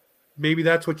 Maybe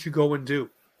that's what you go and do.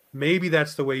 Maybe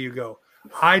that's the way you go.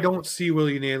 I don't see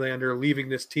Willie Nylander leaving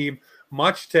this team,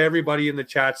 much to everybody in the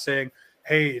chat saying,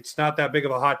 hey, it's not that big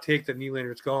of a hot take that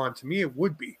Nylander's gone. To me, it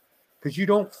would be, because you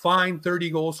don't find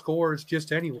 30-goal scorers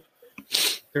just anywhere.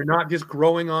 They're not just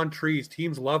growing on trees.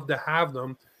 Teams love to have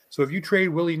them. So if you trade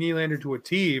Willie Nylander to a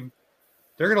team,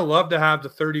 they're going to love to have the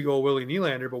 30-goal Willie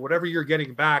Nylander, but whatever you're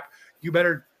getting back, you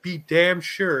better be damn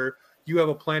sure you have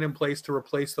a plan in place to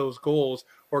replace those goals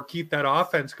or keep that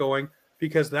offense going,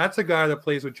 because that's a guy that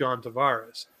plays with John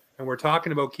Tavares. And we're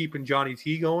talking about keeping Johnny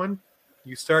T going.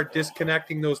 You start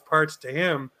disconnecting those parts to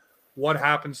him, what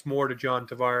happens more to John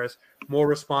Tavares? More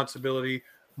responsibility,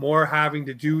 more having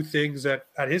to do things that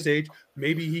at his age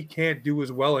maybe he can't do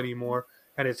as well anymore,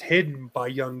 and it's hidden by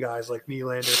young guys like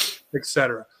Nylander,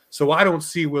 etc. So I don't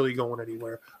see Willie going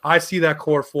anywhere. I see that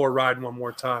core 4 riding one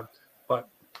more time, but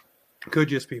it could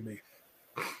just be me.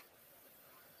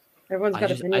 Everyone's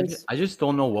got opinions. I just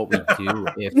don't know what we do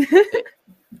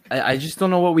I just don't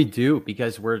know what we do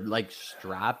because we're like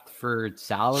strapped for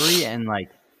salary and like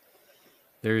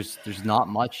there's not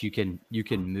much you can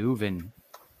move and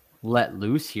let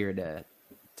loose here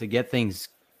to get things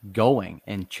going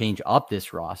and change up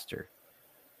this roster.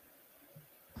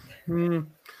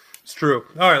 It's true.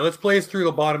 All right, let's blaze through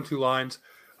the bottom two lines.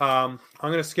 I'm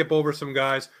going to skip over some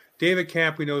guys. David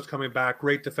Kampf, we know, is coming back.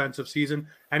 Great defensive season.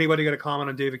 Anybody got a comment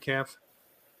on David Kampf?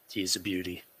 He's a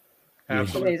beauty.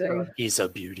 Absolutely. Amazing. He's a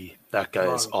beauty. That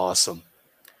guy is awesome.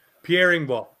 Pierre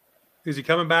Engvall. Is he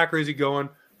coming back or is he going?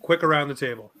 Quick around the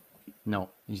table. No,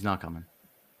 he's not coming.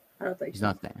 I don't think He's so.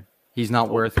 not staying. He's not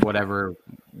worth whatever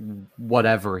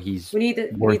he's We need the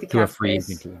worth to a cap free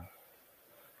space. agent team.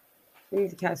 We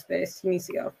need the cap space. He needs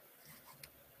to go.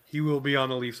 He will be on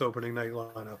the Leafs opening night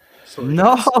lineup. So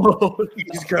No,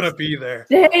 he's gonna be there.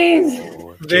 James!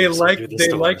 Oh, They James, like don't do this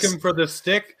to us. him for the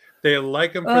stick. They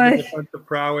like him for Oy. the defensive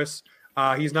prowess.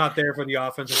 He's not there for the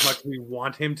offense as much as we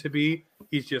want him to be.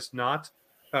 He's just not.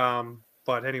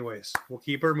 But anyways, we'll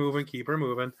keep her moving.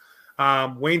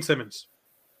 Wayne Simmons.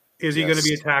 Is he going to be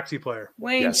a Yes. taxi player?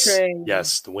 Wayne Yes, Train.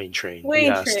 yes, the Wayne Train. Wayne he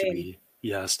has Train. to be. He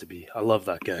has to be. I love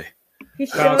that guy. He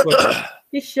Kyle showed, Clifford.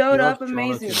 he showed He loves up Toronto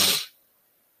amazingly. too much.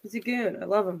 He's a goon. I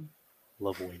love him.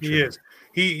 Love Wayne Train. He is.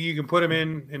 You can put him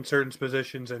in certain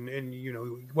positions and you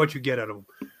know what you get out of him.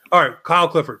 All right, Kyle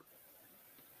Clifford.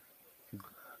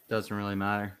 doesn't really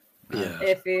matter. Yeah.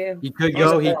 Iffy. He could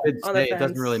go. He On could the stay. It doesn't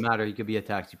fence. really matter. He could be a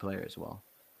taxi player as well.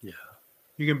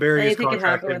 You can bury his Anything can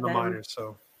contract happen in the with him. minors,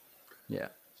 so Yeah.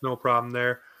 it's no problem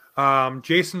there.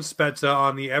 Jason Spezza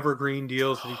on the evergreen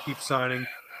deals that he keeps signing.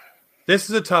 This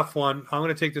is a tough one. I'm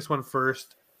going to take this one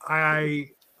first.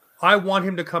 I want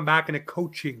him to come back in a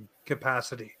coaching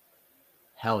capacity.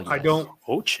 Hell yes.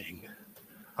 Coaching.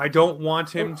 I don't want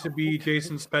him to be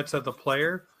Jason Spezza the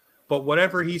player, but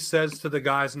whatever he says to the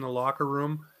guys in the locker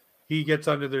room, he gets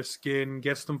under their skin,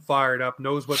 gets them fired up,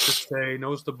 knows what to say,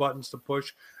 knows the buttons to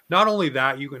push. Not only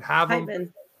that, you can have him.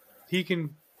 Hyman. He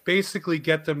can basically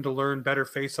get them to learn better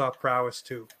face-off prowess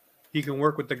too. He can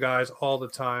work with the guys all the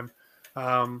time.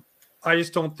 I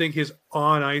just don't think his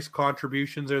on-ice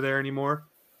contributions are there anymore.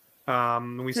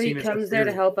 We've So he seen it comes this there to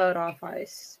year. help out off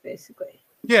ice, basically.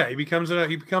 Yeah, he becomes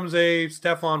a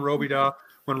Stefan Robida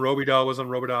when Robida was on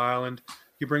Robida Island.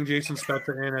 You bring Jason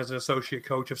Spezza in as an associate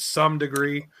coach of some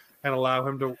degree and allow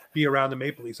him to be around the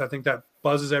Maple Leafs. I think that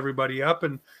buzzes everybody up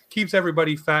and keeps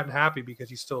everybody fat and happy because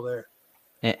he's still there.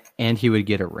 And he would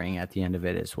get a ring at the end of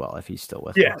it as well if he's still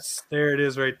with us. Yes, there it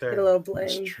is right Get a there. little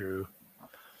That's bling. true.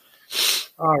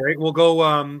 All right, we'll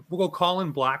go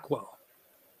Colin Blackwell.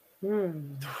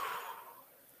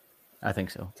 I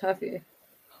think so. Toughie.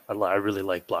 I really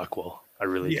like Blackwell. I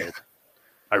really Yeah. did.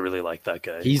 I really like that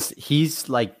guy. He's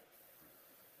like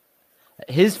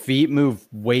his feet move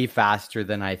way faster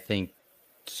than I think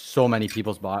so many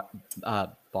people's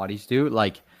bodies do.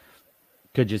 Like,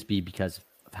 could just be because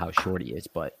of how short he is,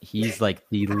 but he's like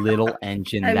the little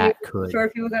engine I that mean, could.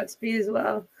 short people got speed as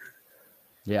well.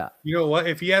 Yeah, You know what?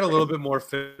 If he had a little bit more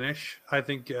finish, I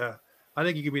think he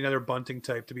could be another Bunting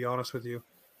type. To be honest with you,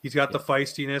 he's got the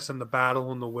feistiness and the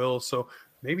battle and the will. So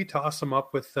maybe toss him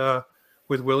up with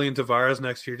William Tavares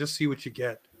next year. Just see what you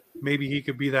get. Maybe he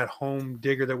could be that home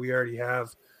digger that we already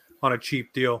have on a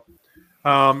cheap deal.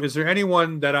 Is there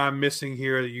anyone that I'm missing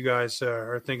here that you guys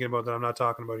are thinking about that I'm not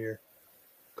talking about here?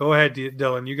 Go ahead,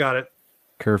 Dylan. You got it.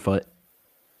 Kerfoot.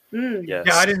 Yes.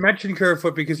 Yeah, I didn't mention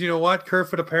Kerfoot because you know what?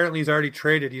 Kerfoot apparently he's already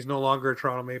traded. He's no longer a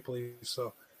Toronto Maple Leaf.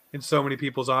 So in so many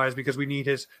people's eyes, because we need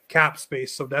his cap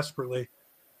space so desperately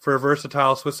for a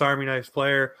versatile Swiss Army knife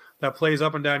player that plays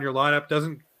up and down your lineup,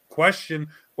 doesn't question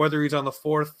whether he's on the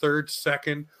fourth, third,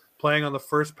 second, playing on the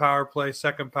first power play,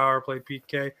 second power play,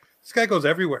 PK. This guy goes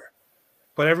everywhere.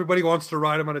 But everybody wants to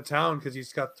ride him out of town because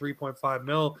he's got 3.5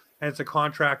 mil and it's a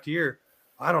contract year.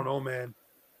 I don't know, man.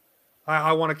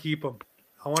 I want to keep him.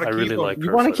 I want to keep really him. like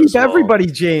You want to Kerfoot keep as well. everybody,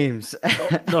 James.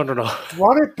 No.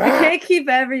 Run it You back. can't keep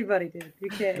everybody, dude. You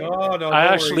can't. No, I don't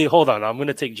actually worry. hold on. I'm going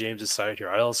to take James's side here.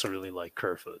 I also really like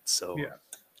Kerfoot. So Yeah.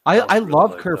 I really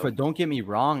love like Kerfoot. them. Don't get me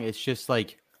wrong. It's just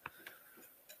like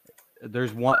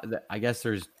there's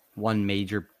one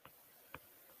major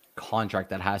contract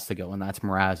that has to go, and that's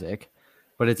Mrazek.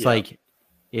 But it's Yeah. like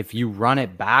if you run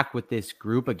it back with this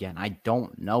group again, I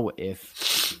don't know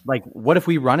if what if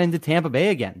we run into Tampa Bay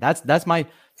again? That's my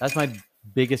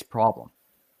biggest problem.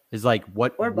 Is like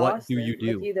what Or Boston. what do you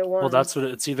do? Like either one. well, that's what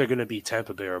it's either going to be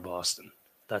Tampa Bay or Boston.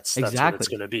 That's what it's Exactly.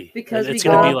 going to be. Because it's we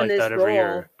going to go be up like in this that every role.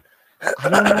 year. I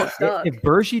don't know Stuck. if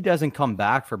Bergie doesn't come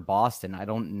back for Boston. I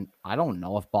don't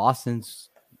know if Boston's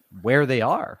where they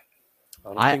are.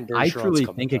 don't I think Bergeron's truly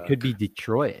coming think it could back. be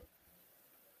Detroit.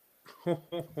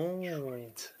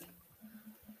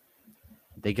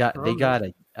 They got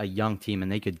a young team,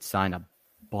 and they could sign a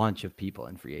bunch of people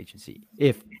in free agency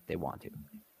if they want to.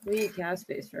 We need cap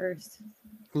space first.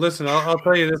 Listen, I'll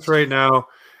tell you this right now.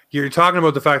 You're talking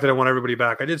about the fact that I want everybody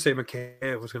back. I did say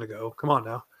McKay was going to go. Come on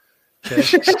now. Okay.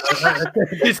 I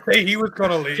did say he was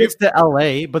going to leave. It's to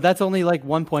LA, but that's only like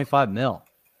 1.5 mil.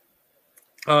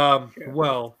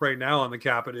 Well, right now on the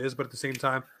cap it is, but at the same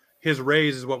time, his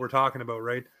raise is what we're talking about,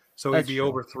 right? So That's he'd be true.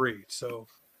 over 3. So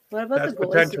What about that's the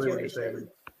goalie potentially what you're situation? saying.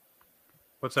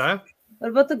 What's that? What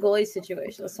about the goalie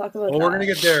situation? Let's talk about Well, that. we're going to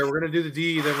get there. We're going to do the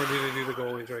D, then we're going to do the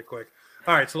goalies right quick.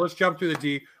 All right, so let's jump through the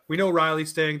D. We know Riley's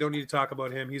staying. Don't need to talk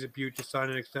about him. He's a beaut. Just signed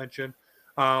an extension.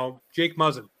 Jake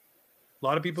Muzzin. A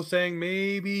lot of people saying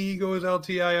maybe he goes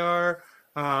LTIR.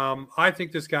 I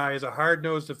think this guy is a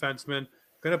hard-nosed defenseman,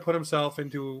 going to put himself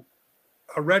into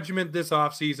a regiment this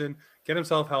offseason, get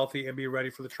himself healthy, and be ready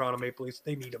for the Toronto Maple Leafs.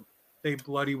 They need him. They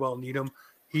bloody well need him.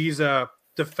 He's a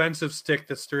defensive stick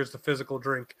that stirs the physical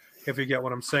drink, if you get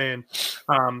what I'm saying.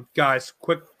 Guys,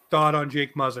 quick thought on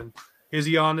Jake Muzzin. Is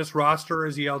he on this roster or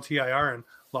is he LTIR? And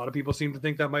a lot of people seem to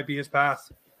think that might be his path.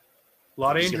 A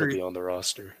lot of He's going to injury. be on the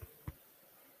roster.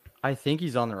 I think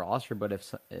he's on the roster, but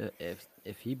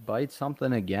if he bites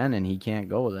something again and he can't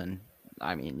go, then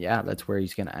I mean, yeah, that's where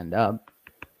he's going to end up.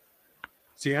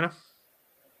 Sienna?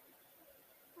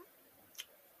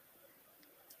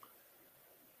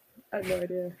 I have no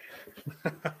idea.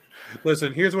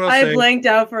 Listen, here's what I'll I say. blanked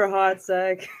out for a hot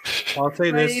sec. I'll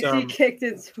say My this. AC kicked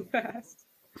in so fast.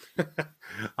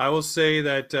 I will say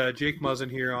that Jake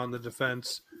Muzzin here on the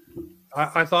defense.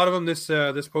 I thought of him this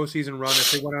postseason run.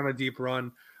 If they went on a deep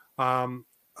run,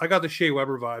 I got the Shea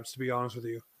Weber vibes, to be honest with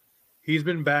you. He's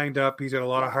been banged up. He's got a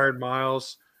lot of hard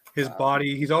miles. His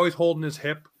body, he's always holding his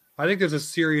hip. I think there's a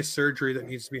serious surgery that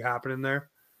needs to be happening there.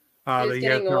 That He's he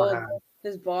has getting not old. had.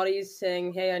 His body's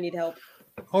saying, "Hey, I need help."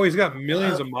 Oh, he's got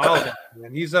millions of miles on him,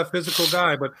 man. He's a physical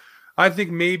guy, but I think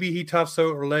maybe he toughs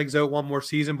out or legs out one more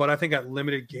season. But I think at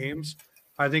limited games,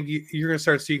 I think you're going to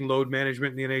start seeing load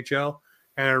management in the NHL.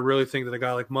 And I really think that a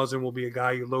guy like Muzzin will be a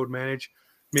guy you load manage.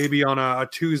 Maybe on a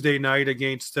Tuesday night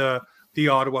against the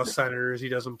Ottawa Senators, he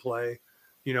doesn't play.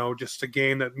 You know, just a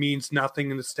game that means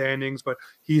nothing in the standings, but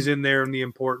he's in there in the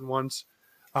important ones.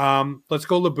 Let's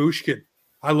go Lyubushkin.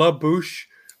 I love Bush.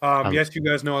 Yes, you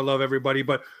guys know I love everybody,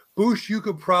 but Bush, you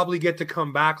could probably get to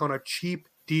come back on a cheap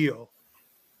deal,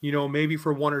 you know, maybe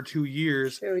for 1 or 2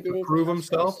 years Sure, we do to need prove to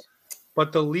himself. first.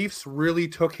 But the Leafs really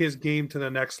took his game to the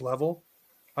next level.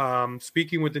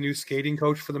 Speaking with the new skating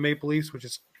coach for the Maple Leafs, which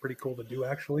is pretty cool to do,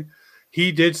 actually,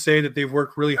 he did say that they've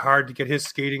worked really hard to get his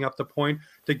skating up the point,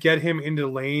 to get him into the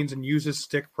lanes and use his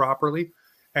stick properly.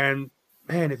 And,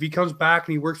 man, if he comes back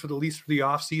and he works with the Leafs for the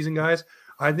offseason, guys,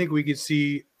 I think we could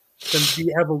see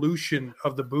the evolution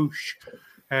of the Bush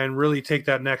and really take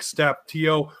that next step.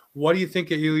 T.O., what do you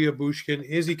think of Ilya Bushkin?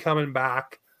 Is he coming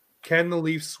back? Can the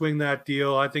Leafs swing that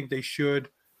deal? I think they should.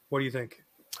 What do you think?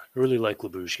 I really like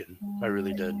Lyubushkin. I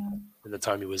really did. In the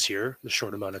time he was here, the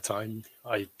short amount of time,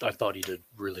 I thought he did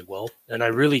really well. And I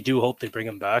really do hope they bring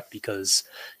him back because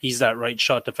he's that right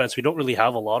shot defense. We don't really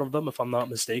have a lot of them, if I'm not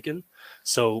mistaken.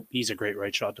 So he's a great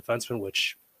right shot defenseman,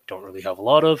 which we don't really have a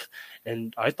lot of.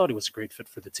 And I thought he was a great fit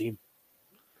for the team.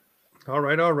 All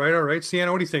right.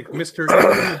 Sienna, what do you think? Mr.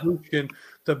 Lyubushkin,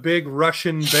 the big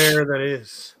Russian bear that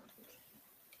is.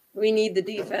 We need the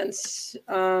defense.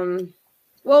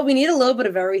 Well, we need a little bit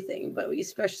of everything, but we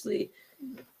especially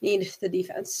need the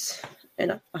defense.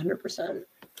 And 100%.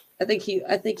 I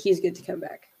think he's good to come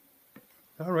back.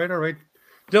 All right.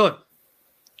 Dylan.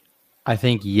 I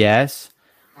think yes.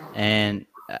 And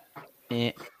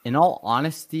in all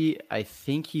honesty, I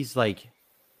think he's like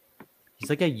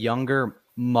a younger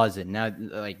Muzzin. Now,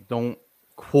 like, don't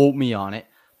quote me on it,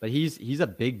 but he's a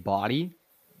big body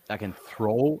that can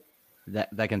throw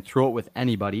that can throw it with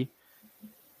anybody.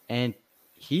 And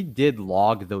he did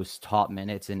log those top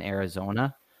minutes in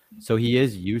Arizona. So he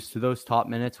is used to those top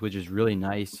minutes, which is really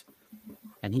nice.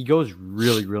 And he goes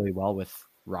really, really well with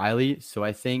Riley. So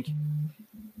I think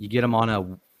you get him on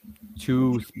a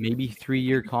 2, maybe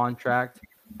 3-year contract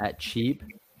at cheap,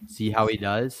 see how he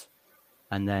does.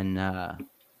 And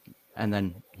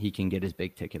then he can get his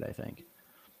big ticket, I think.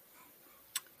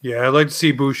 Yeah, I'd like to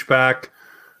see Bush back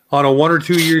on a 1 or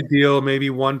 2 year deal, maybe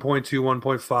 1.2,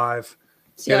 1.5.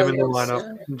 Get him in the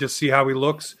lineup and just see how he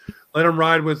looks. Let him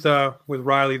ride with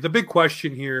Riley. The big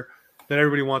question here that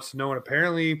everybody wants to know, and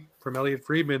apparently from Elliot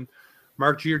Friedman,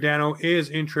 Mark Giordano is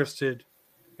interested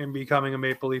in becoming a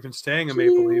Maple Leaf and staying a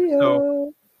Maple Leaf.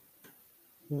 So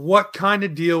what kind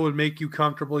of deal would make you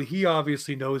comfortable? He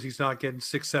obviously knows he's not getting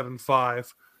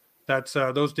 6.75. That's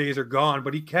those days are gone.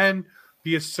 But he can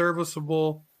be a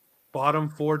serviceable bottom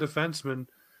 4 defenseman.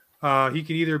 He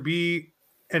can either be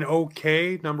an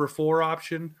okay number 4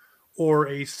 option or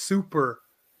a super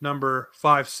number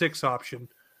 5-6 option.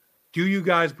 Do you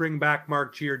guys bring back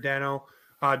Mark Giordano?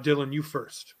 Dylan, you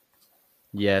first.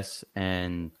 Yes,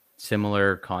 and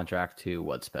similar contract to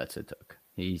what Spezza took.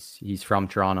 He's from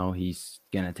Toronto. He's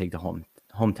gonna take the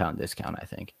hometown discount, I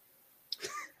think.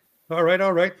 All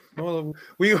right. Well,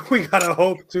 we gotta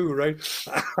hope too, right?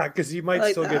 Because he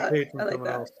might still get paid from someone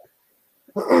else.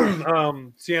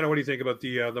 Sienna, what do you think about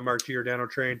the Mark Giordano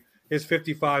train? Is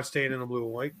 55 staying in the blue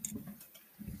and white?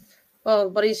 Well,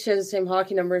 Buddy shares the same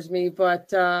hockey number as me, but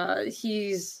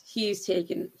he's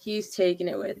taking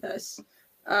it with us.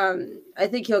 I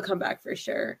think he'll come back for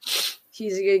sure.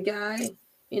 He's a good guy.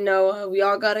 You know, we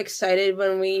all got excited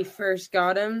when we first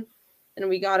got him, and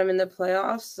we got him in the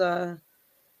playoffs.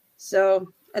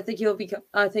 So I think he'll be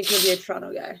a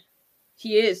Toronto guy.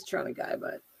 He is a Toronto guy,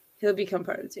 but he'll become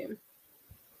part of the team.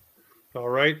 All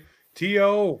right,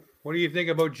 T.O., what do you think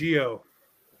about Gio?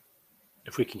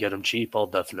 If we can get him cheap, I'll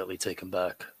definitely take him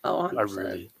back. Oh,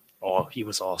 100%. He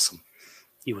was awesome.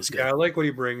 He was good. Yeah, I like what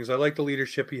he brings. I like the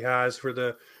leadership he has for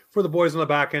the boys on the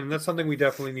back end. That's something we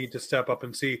definitely need to step up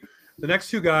and see. The next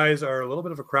two guys are a little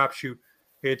bit of a crapshoot.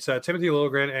 It's Timothy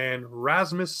Liljegren and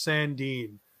Rasmus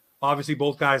Sandin. Obviously,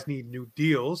 both guys need new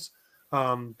deals.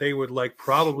 They would like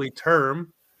probably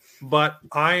term, but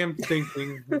I am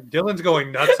thinking Dylan's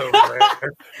going nuts over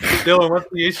there. Dylan, what's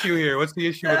the issue here? What's the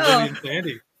issue with Lily and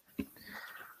Sandy?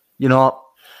 You know,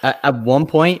 at one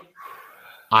point,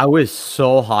 I was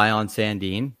so high on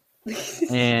Sandin,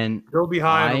 and he'll be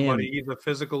high on him, buddy. He's a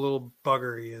physical little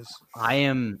bugger. He is. I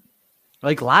am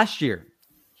like last year.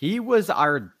 He was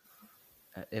our,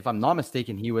 if I'm not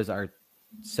mistaken, he was our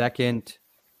second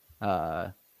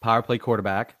power play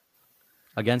quarterback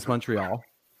against Montreal,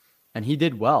 and he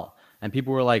did well. And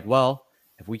people were like, "Well,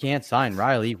 if we can't sign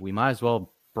Riley, we might as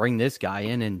well bring this guy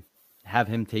in and have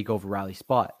him take over Riley's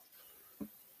spot."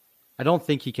 I don't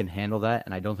think he can handle that,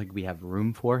 and I don't think we have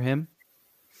room for him,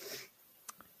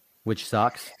 which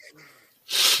sucks.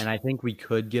 And I think we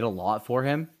could get a lot for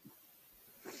him.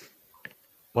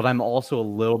 But I'm also a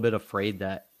little bit afraid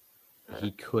that he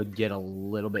could get a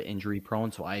little bit injury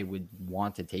prone, so I would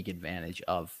want to take advantage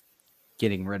of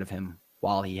getting rid of him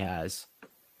while he has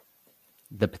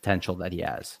the potential that he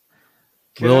has.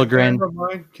 Liljegren.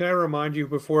 Can I remind you,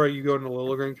 before you go into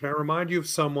Liljegren, can I remind you of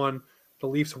someone the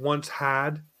Leafs once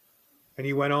had? And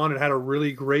he went on and had a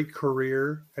really great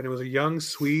career. And it was a young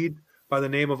Swede by the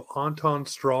name of Anton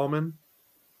Strålman,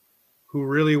 who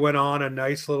really went on a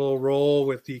nice little roll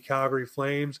with the Calgary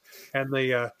Flames and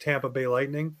the Tampa Bay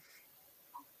Lightning.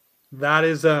 That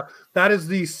is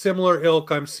the similar ilk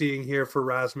I'm seeing here for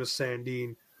Rasmus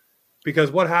Sandin.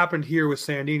 Because what happened here with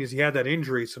Sandin is he had that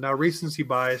injury. So now recency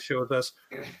bias shows us,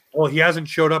 well, he hasn't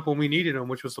showed up when we needed him,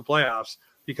 which was the playoffs,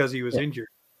 because he was injured.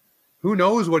 Who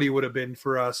knows what he would have been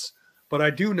for us? But I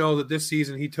do know that this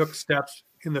season he took steps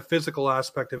in the physical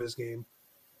aspect of his game.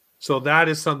 So that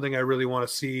is something I really want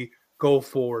to see go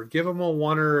forward. Give him a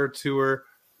one-er or two-er.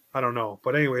 I don't know.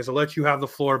 But anyways, I'll let you have the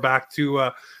floor back to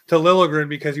Liljegren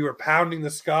because you were pounding the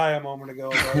sky a moment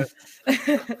ago.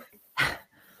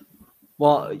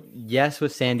 Well, yes,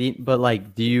 with Sandin, but like,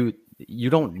 you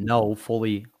don't know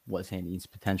fully what Sandin's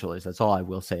potential is. That's all I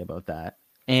will say about that.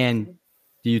 And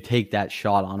do you take that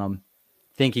shot on him,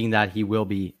 thinking that he will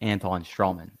be Anton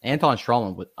Strålman? Anton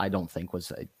Strålman, I don't think was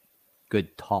a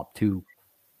good top 2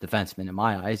 defenseman in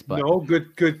my eyes, but no,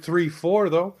 good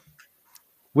 3-4 though,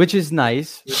 which is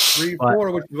nice.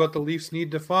 3-4, which is what the Leafs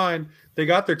need to find. They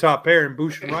got their top pair in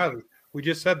Bush and Riley. We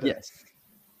just said that. Yes.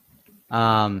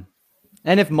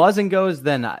 And if Muzzin goes,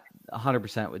 then I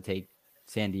 100% would take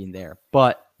Sandin there.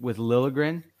 But with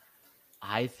Liljegren,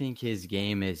 I think his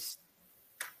game is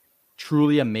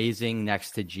truly amazing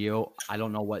next to Gio. I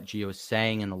don't know what Gio's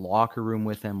saying in the locker room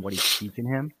with him, what he's teaching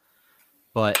him,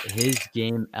 but his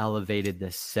game elevated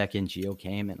the second Gio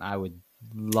came, and I would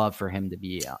love for him to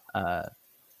be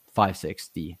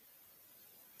 5-6D.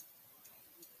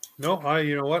 No,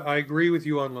 you know what? I agree with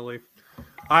you on Lily.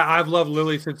 I've loved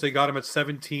Lily since they got him at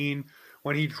 17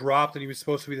 when he dropped and he was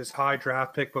supposed to be this high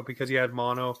draft pick, but because he had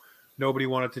mono, nobody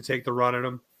wanted to take the run at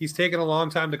him. He's taken a long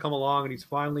time to come along, and he's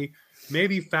finally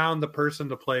maybe found the person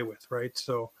to play with, right?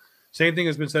 So same thing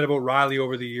has been said about Riley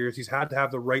over the years. He's had to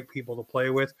have the right people to play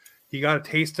with. He got a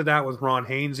taste of that with Ron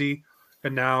Hainsey,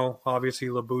 and now obviously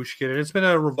Lyubushkin. And it's been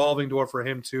a revolving door for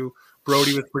him too.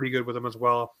 Brody was pretty good with him as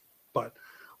well, but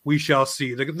we shall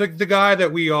see. The guy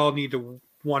that we all need to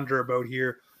wonder about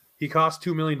here, he costs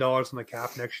 $2 million in the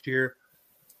cap next year.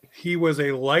 he was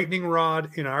a lightning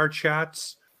rod in our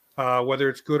chats, whether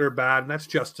it's good or bad, and that's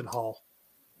Justin Hall.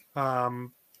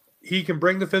 He can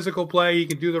bring the physical play. He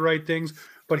can do the right things.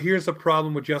 But here's the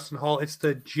problem with Justin Hall. It's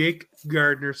the Jake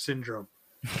Gardner syndrome.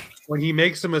 When he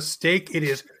makes a mistake, it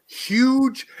is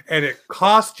huge, and it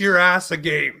costs your ass a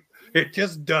game. It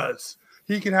just does.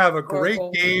 He can have a great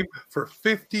game for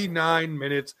 59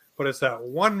 minutes, but it's that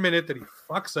 1 minute that he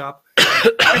fucks up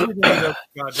everything out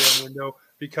the goddamn window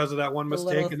because of that one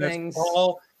mistake. And that's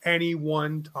all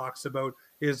anyone talks about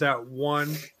is that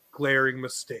one glaring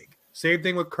mistake. Same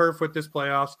thing with Kerfoot this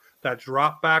playoffs. That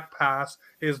drop back pass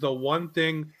is the one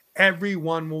thing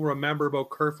everyone will remember about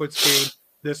Kerfoot's game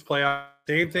this playoff.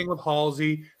 Same thing with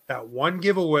Halsey. That one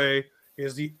giveaway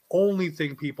is the only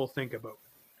thing people think about.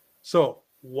 So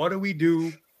what do we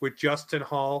do with Justin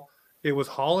Hall? It was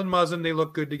Hall and Muzzin. They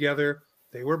look good together.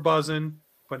 They were buzzing.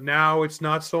 But now it's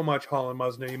not so much Hall and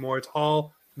Muzzin anymore. It's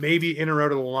Hall maybe in or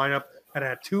out of the lineup. And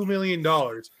at $2 million,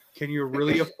 can you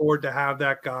really afford to have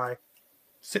that guy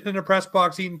sitting in a press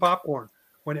box eating popcorn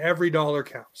when every dollar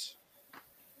counts?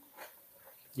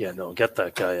 Yeah, no, get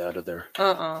that guy out of there.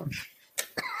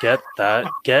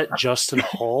 Get Justin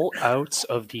Hall out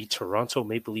of the Toronto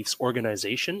Maple Leafs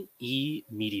organization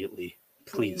immediately.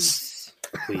 Please.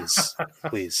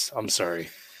 I'm sorry.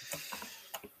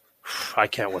 I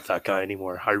can't with that guy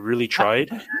anymore. I really tried.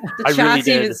 The chat's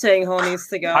even saying Hall needs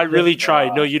to go. I really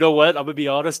tried. No, you know what? I'm gonna be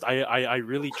honest. I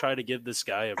really tried to give this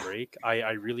guy a break.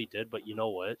 I really did, but you know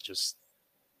what? Just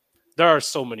there are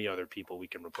so many other people we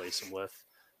can replace him with.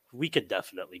 We could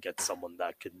definitely get someone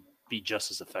that could be just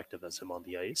as effective as him on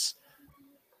the ice.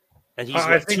 And he's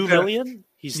what, $2 million?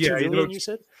 He's $2 million, you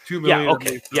said? $2 million. Yeah,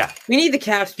 okay. Yeah. We need the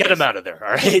cap space. Get him out of there,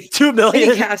 all right? $2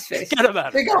 million. Cap space. Get him out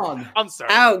of there. Gone. I'm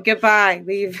sorry. Out. Goodbye.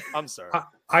 Leave. I'm sorry.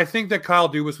 I think that Kyle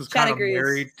Dubas was kind of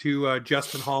married to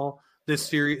Justin Hall this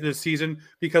season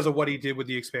because of what he did with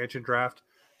the expansion draft.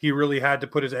 He really had to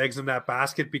put his eggs in that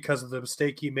basket because of the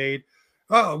mistake he made.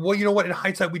 Oh, well, you know what? In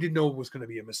hindsight, we didn't know it was going to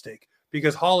be a mistake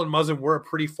because Hall and Muzzin were a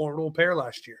pretty formidable pair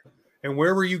last year. And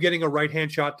where were you getting a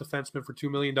right-hand shot defenseman for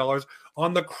 $2 million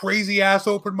on the crazy-ass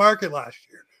open market last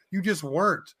year? You just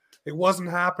weren't. It wasn't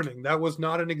happening. That was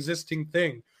not an existing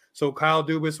thing. So Kyle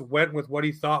Dubas went with what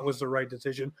he thought was the right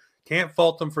decision. Can't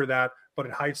fault them for that, but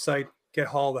in hindsight, get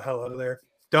Hall the hell out of there.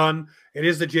 Done. It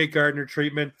is the Jake Gardner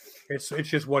treatment. It's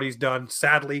just what he's done.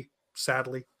 Sadly.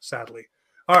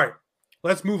 All right,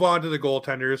 let's move on to the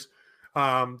goaltenders.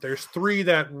 There's three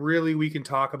that really we can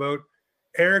talk about.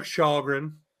 Erik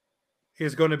Källgren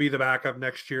is going to be the backup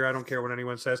next year. I don't care what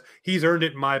anyone says. He's earned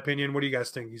it, in my opinion. What do you guys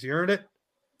think? Has he earned it?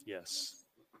 Yes.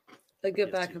 A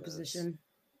good backup position.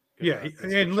 Yeah,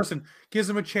 and listen, gives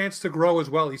him a chance to grow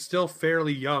as well. He's still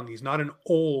fairly young. He's not an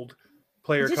old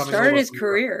player. He just started his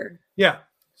career. Yeah.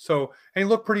 So, and he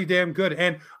looked pretty damn good.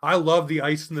 And I love the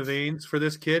ice in the veins for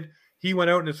this kid. He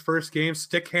went out in his first game,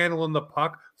 stick handling the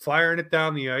puck, firing it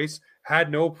down the ice,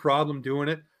 had no problem doing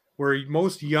it. Where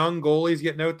most young goalies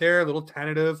getting out there, a little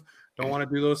tentative, don't want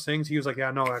to do those things. He was like,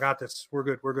 yeah, no, I got this. We're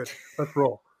good. Let's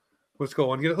roll. Let's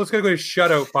go. And let's go to a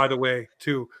shutout, by the way,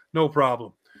 too. No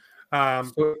problem.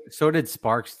 So did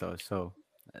Sparks, though. So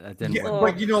that didn't work.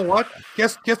 But you know what?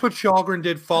 Guess what Källgren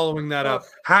did following that up?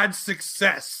 Had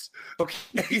success.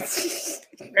 Okay.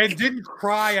 And didn't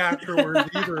cry afterwards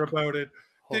either about it.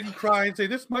 Didn't cry and say,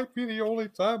 this might be the only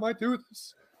time I do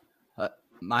this.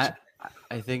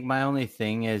 I think my only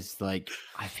thing is, like,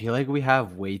 I feel like we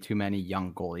have way too many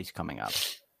young goalies coming up.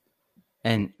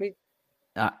 And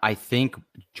I think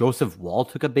Joseph Woll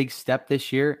took a big step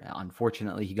this year.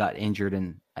 Unfortunately, he got injured,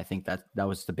 and I think that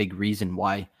was the big reason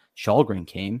why Källgren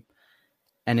came.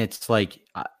 And it's like,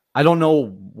 I don't know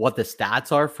what the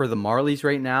stats are for the Marlies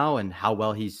right now and how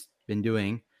well he's been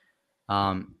doing.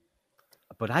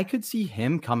 But I could see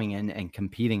him coming in and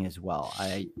competing as well.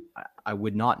 I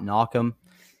would not knock him.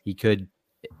 He could,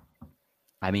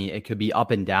 I mean, it could be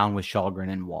up and down with Källgren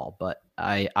and Woll, but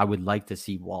I would like to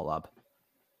see Woll up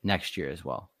next year as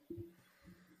well.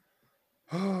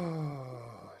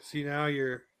 See, now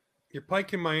you're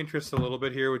piking my interest a little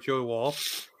bit here with Joey Woll.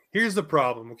 Here's the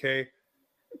problem, okay?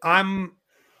 I'm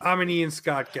an Ian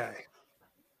Scott guy.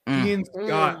 Ian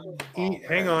Scott.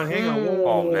 Hang on. Whoa.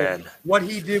 Oh, man. What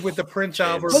he did with the Prince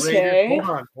Albert Okay.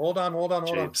 Raiders. Hold on.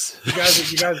 James. You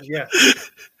guys, yeah.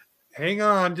 Hang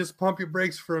on. Just pump your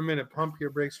brakes for a minute.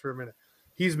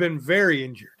 He's been very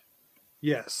injured.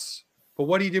 Yes. But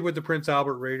what he did with the Prince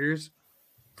Albert Raiders,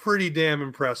 pretty damn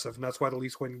impressive. And that's why the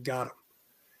Leafs went and got him.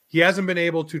 He hasn't been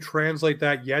able to translate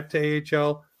that yet to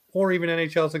AHL or even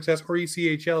NHL success or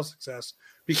ECHL success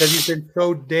because he's been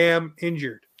so damn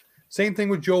injured. Same thing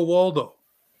with Joe Waldo.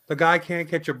 The guy can't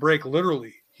catch a break,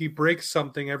 literally. He breaks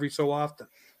something every so often.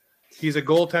 He's a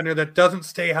goaltender that doesn't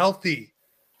stay healthy.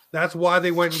 That's why they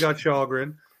went and got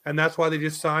Shalgren, and that's why they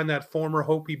just signed that former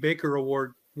Hopi Baker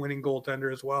Award winning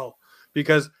goaltender as well,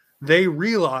 because they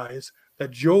realize that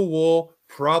Joe Woll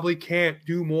probably can't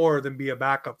do more than be a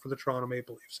backup for the Toronto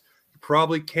Maple Leafs. He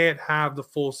probably can't have the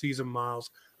full season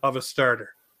miles of a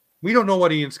starter. We don't know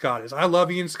what Ian Scott is. I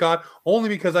love Ian Scott only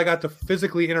because I got to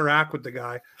physically interact with the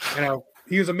guy, and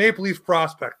he was a Maple Leafs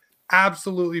prospect.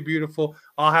 Absolutely beautiful.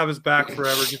 I'll have his back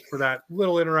forever just for that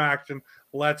little interaction.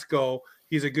 Let's go.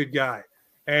 He's a good guy.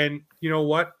 And you know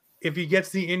what? If he gets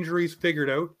the injuries figured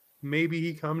out, maybe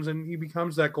he comes and he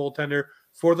becomes that goaltender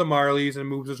for the Marlies and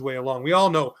moves his way along. We all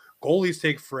know goalies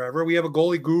take forever. We have a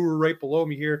goalie guru right below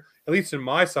me here, at least in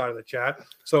my side of the chat.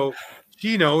 So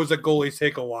she knows that goalies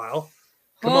take a while.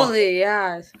 Holy,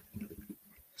 yes.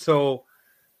 So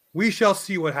we shall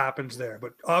see what happens there.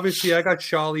 But obviously I got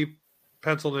Sholly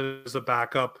penciled in as a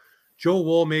backup. Joe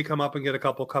Woll may come up and get a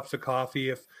couple cups of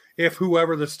coffee if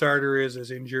whoever the starter is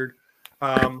injured,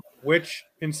 which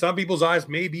in some people's eyes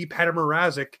may be Petr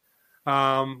Mrazek,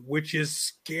 which is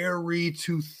scary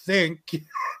to think.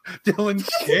 Dylan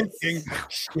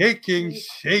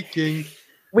shaking.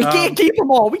 We can't keep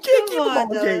them all. We can't keep them all,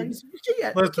 Dylan. James.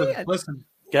 Listen.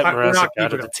 Get we're Mrazek not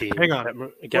out of keeping the team. Hang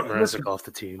on. Get Mrazek Listen, off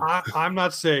the team. I'm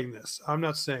not saying this.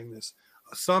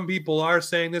 Some people are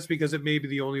saying this because it may be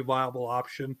the only viable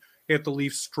option if the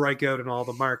Leafs strike out in all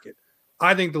the market.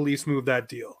 I think the Leafs move that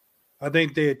deal. I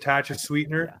think they attach a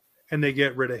sweetener and they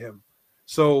get rid of him.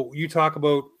 So you talk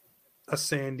about a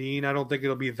Sandin. I don't think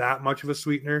it'll be that much of a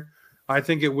sweetener. I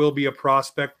think it will be a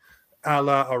prospect a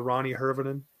la a Ronnie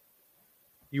Hirvonen.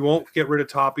 You won't get rid of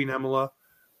Toppy Nemela,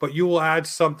 but you will add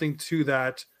something to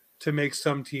that to make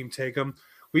some team take him.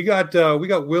 We got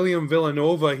William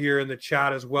Villanova here in the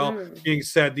chat as well, being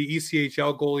said, the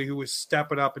ECHL goalie who is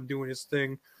stepping up and doing his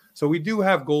thing. So we do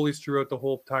have goalies throughout the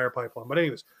whole entire pipeline. But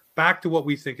anyways, back to what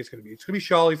we think it's going to be. It's going to be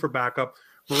Sholly for backup.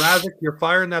 Mrazek, you're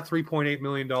firing that $3.8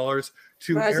 million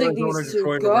to Arizona,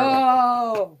 Detroit,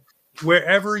 go.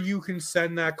 wherever you can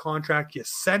send that contract. You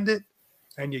send it,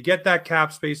 and you get that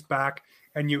cap space back,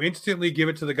 and you instantly give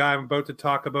it to the guy I'm about to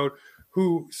talk about,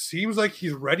 who seems like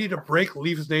he's ready to break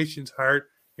Leafs Nation's heart,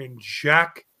 in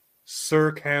Jack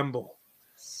Sir Campbell.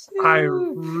 I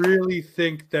really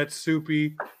think that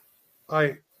Soupy,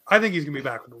 I think he's going to be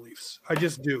back with the Leafs. I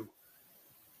just do.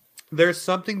 There's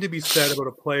something to be said about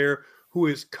a player who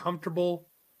is comfortable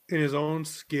in his own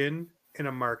skin in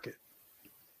a market.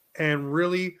 And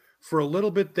really, for a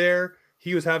little bit there,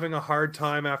 he was having a hard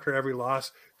time after every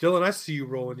loss. Dylan, I see you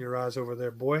rolling your eyes over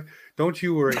there, boy. Don't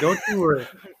you worry. This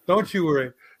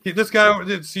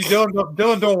guy, see,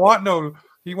 Dylan don't want no.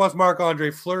 He wants Marc-Andre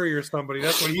Fleury or somebody.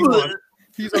 That's what he wants.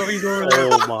 He's over there.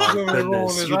 Oh my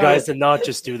goodness! You guys did not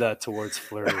just do that towards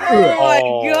Fleury. Oh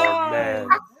my God. Man,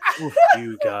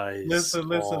 you guys.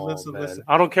 Listen.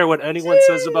 I don't care what anyone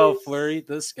says about Fleury.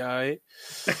 This guy.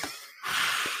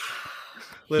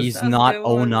 He's That's not the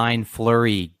one. 09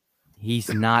 Flurry.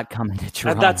 He's not coming to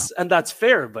Toronto. And that's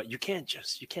fair, but you can't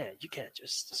just discredit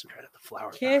the Flower.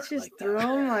 Can't guy just like throw that.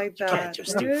 him like You that. can't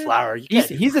just do dude. Flower. You He's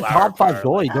can't do a Flower top five power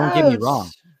goalie. like Don't that. get me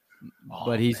wrong,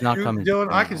 but he's not Dude, coming. to Dylan, I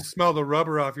Toronto. can smell the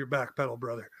rubber off your back pedal,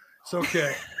 brother. It's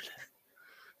okay.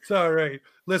 It's all right.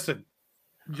 Listen,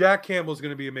 Jack Campbell's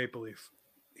going to be a Maple Leaf.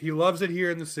 He loves it here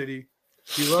in the city.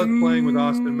 He loves playing with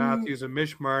Austin Matthews and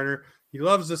Mitch Marner. He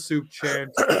loves the soup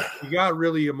chant. He got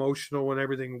really emotional when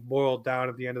everything boiled down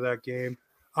at the end of that game.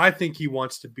 I think he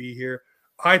wants to be here.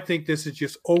 I think this is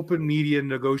just open media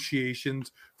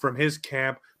negotiations from his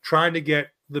camp, trying to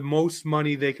get the most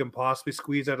money they can possibly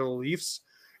squeeze out of the Leafs.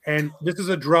 And this is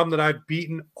a drum that I've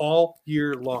beaten all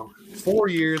year long. 4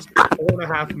 years,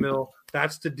 $4.5 million.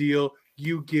 That's the deal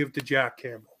you give to Jack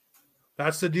Campbell.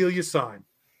 That's the deal you sign.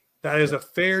 That is a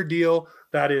fair deal.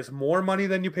 That is more money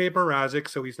than you pay Mrazek,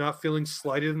 so he's not feeling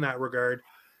slighted in that regard.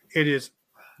 It is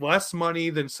less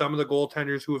money than some of the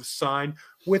goaltenders who have signed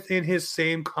within his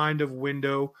same kind of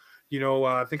window.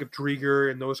 Think of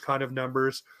Drieger and those kind of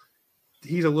numbers.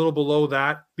 He's a little below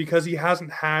that because he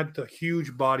hasn't had the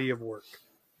huge body of work.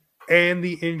 And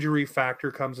the injury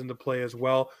factor comes into play as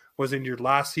well. Was injured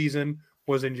last season,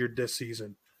 was injured this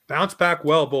season. Bounced back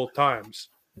well both times,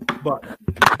 but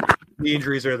the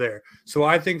injuries are there. So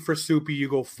I think for Soupy, you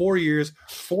go 4 years,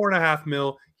 $4.5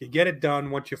 million. You get it done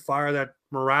once you fire that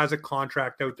Mrazek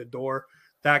contract out the door.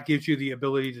 That gives you the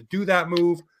ability to do that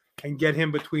move and get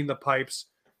him between the pipes.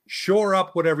 Shore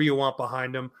up whatever you want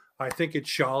behind him. I think it's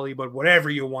Sholly, but whatever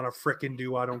you want to frickin'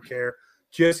 do, I don't care.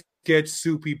 Just get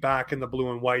Soupy back in the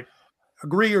blue and white.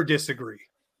 Agree or disagree?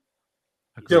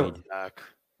 Agreed. Back.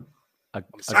 I'm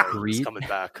sorry, Agreed. he's coming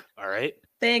back. All right.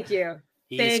 Thank you.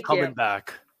 He's Thank coming you.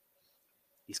 back.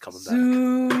 He's coming back.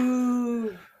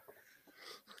 Zoo.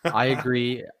 I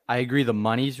agree. The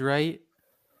money's right.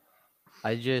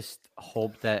 I just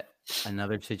hope that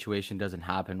another situation doesn't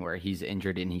happen where he's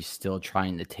injured and he's still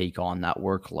trying to take on that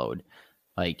workload.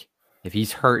 Like if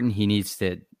he's hurting, he needs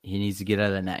to get out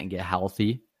of the net and get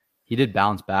healthy. He did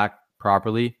bounce back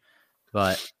properly,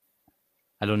 but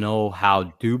I don't know how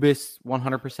Dubas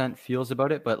 100% feels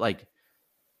about it. But like,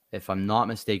 if I'm not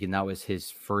mistaken, that was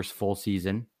his first full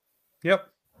season. Yep.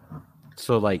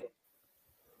 So like,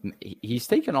 he's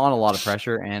taken on a lot of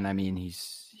pressure, and I mean,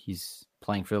 he's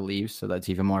playing for the Leafs, so that's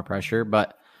even more pressure.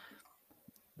 But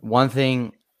one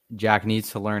thing Jack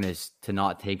needs to learn is to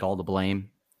not take all the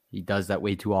blame. He does that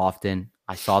way too often.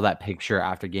 I saw that picture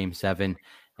after Game 7,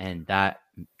 and that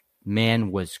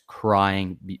man was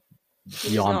crying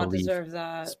beyond belief. Deserve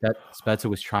that. Spezza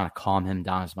was trying to calm him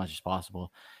down as much as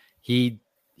possible. He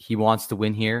wants to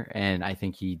win here, and I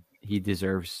think he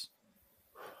deserves.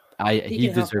 He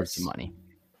deserves the money.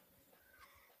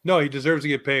 No, he deserves to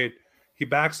get paid. He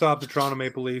backs off the Toronto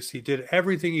Maple Leafs. He did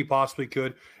everything he possibly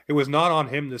could. It was not on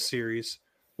him this series.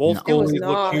 Both goalies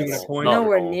looked human at points.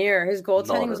 Nowhere near. His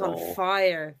goaltending was on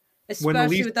fire,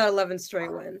 especially with that 11th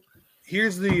straight win.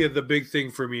 Here's the big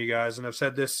thing for me, guys, and I've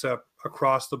said this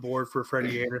across the board for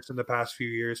Freddie Anderson the past few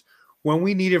years. When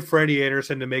we needed Freddie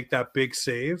Anderson to make that big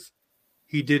save,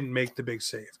 he didn't make the big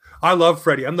save. I love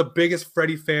Freddie. I'm the biggest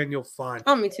Freddie fan you'll find.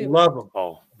 Oh, me too. Love him.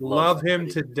 Love him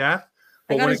Freddie to death.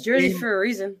 I got his jersey for a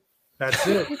reason. That's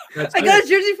it. I got his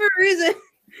jersey for a reason.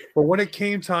 But when it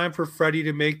came time for Freddie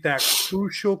to make that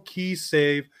crucial key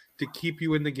save to keep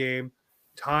you in the game,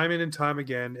 time in and time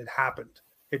again, it happened.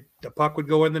 The puck would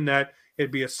go in the net.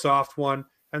 It'd be a soft one,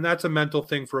 and that's a mental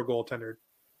thing for a goaltender.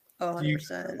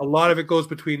 100%. A lot of it goes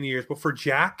between the ears. But for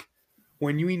Jack,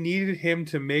 when you needed him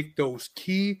to make those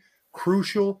key,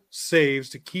 crucial saves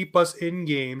to keep us in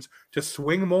games, to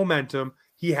swing momentum,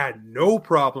 he had no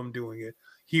problem doing it.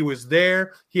 He was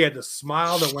there. He had the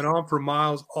smile that went on for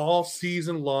miles all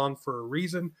season long for a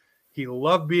reason. He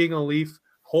loved being a Leaf.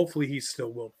 Hopefully he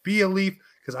still will be a Leaf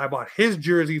because I bought his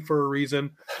jersey for a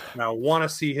reason, and I want to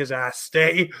see his ass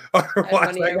stay.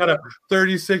 Otherwise, I got a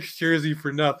 36 jersey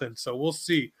for nothing. So we'll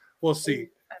see. We'll see.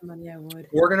 Money I would.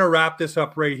 We're going to wrap this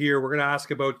up right here. We're going to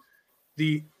ask about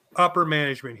the upper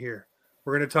management here.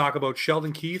 We're going to talk about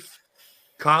Sheldon Keefe,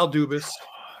 Kyle Dubas,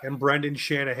 and Brendan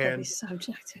Shanahan.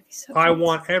 I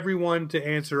want everyone to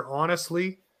answer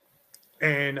honestly,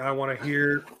 and I want to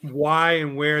hear why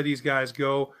and where these guys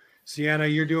go. Sienna,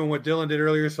 you're doing what Dylan did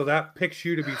earlier, so that picks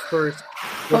you to be first.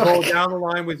 We'll go down the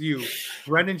line with you.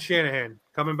 Brendan Shanahan,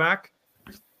 coming back?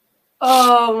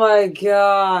 Oh, my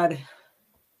God.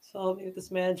 So help me with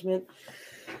this management.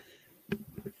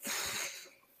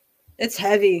 It's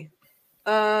heavy.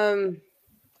 I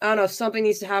don't know. Something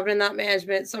needs to happen in that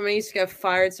management. Somebody needs to get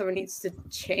fired. Someone needs to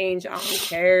change. I don't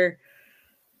care.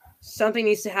 Something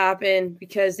needs to happen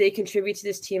because they contribute to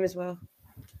this team as well.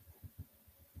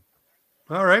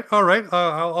 All right.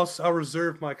 I'll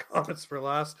reserve my comments for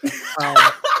last.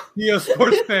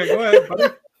 Sports fan, go ahead,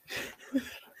 buddy.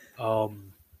 All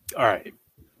right.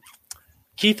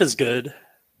 Keith is good.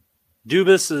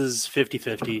 Dubas is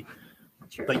 50-50.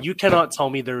 But you cannot tell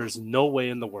me there is no way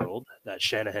in the world that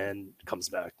Shanahan comes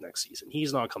back next season.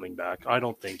 He's not coming back. I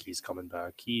don't think he's coming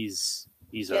back. He's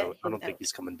out. I don't think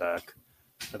he's coming back.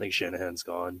 I think Shanahan's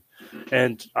gone.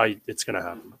 And it's gonna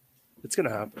happen. It's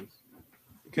gonna happen.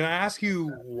 Can I ask you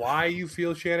why you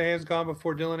feel Shanahan's gone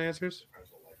before Dylan answers?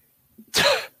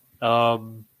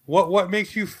 What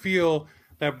makes you feel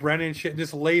that Brennan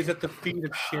just lays at the feet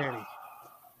of Shanny?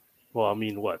 Well, I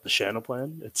mean, what, the Shanna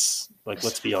plan? It's like,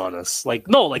 let's be honest. Like,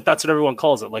 no, like that's what everyone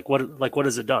calls it. Like, what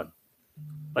has it done?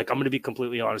 Like, I'm going to be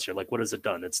completely honest here. Like, what has it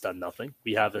done? It's done nothing.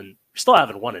 We still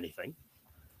haven't won anything,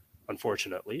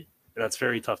 unfortunately. And that's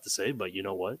very tough to say, but you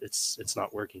know what? It's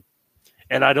not working.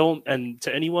 And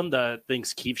to anyone that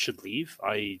thinks Keefe should leave,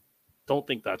 I don't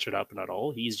think that should happen at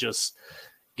all. He's just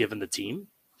given the team.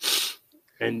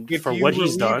 And for what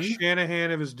he's done,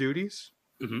 Shanahan of his duties,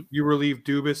 mm-hmm. You relieve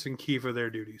Dubas and Keefe of their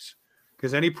duties.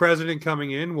 Because any president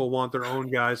coming in will want their own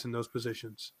guys in those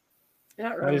positions.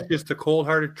 Not really. That is just the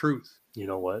cold-hearted truth. You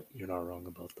know what? You're not wrong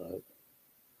about that.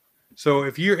 So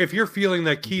if you're feeling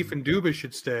that Keefe and Dubas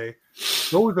should stay,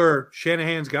 those are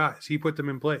Shanahan's guys. He put them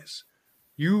in place.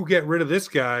 You get rid of this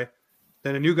guy,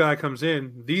 then a new guy comes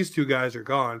in. These two guys are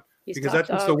gone because that's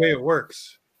just the way it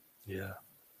works. Yeah.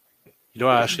 You know,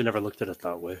 I actually never looked at it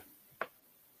that way.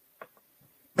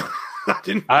 I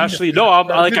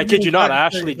kid you not. I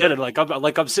actually did it. Like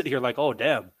I'm sitting here like, oh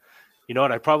damn. You know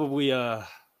what? I probably oh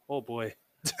boy.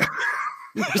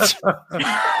 All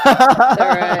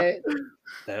right.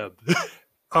 Damn.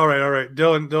 All right.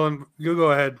 Dylan, you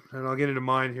go ahead, and I'll get into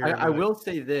mine here. I will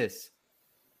say this.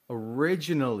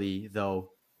 Originally,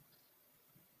 though,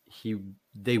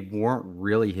 they weren't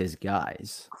really his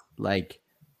guys. Like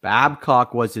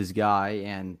Babcock was his guy,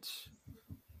 and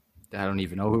I don't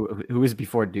even know who was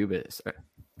before Dubas.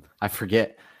 I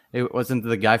forget. It wasn't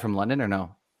the guy from London, or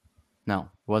no? No,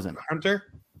 it wasn't. Hunter?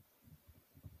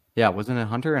 Yeah, wasn't it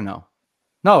Hunter or no?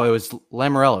 No, it was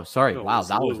Lamoriello. Sorry. No, Wow,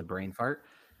 that Lou. was a brain fart.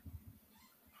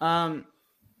 My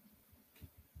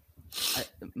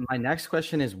next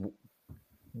question is,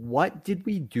 what did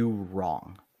we do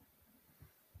wrong?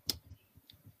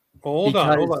 Hold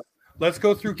on. Let's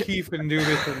go through Keefe and do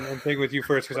this and think with you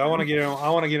first, because I want to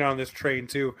get on this train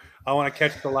too. I want to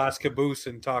catch the last caboose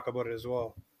and talk about it as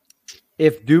well.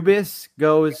 If Dubas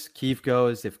goes, Keefe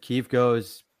goes. If Keefe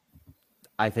goes,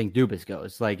 I think Dubas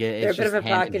goes. Like They're it's a bit of just a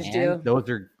hand in package hand.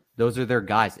 deal. Those are their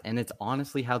guys, and it's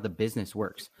honestly how the business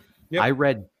works. Yep.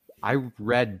 I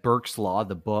read Burke's Law,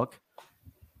 the book.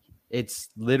 It's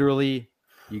literally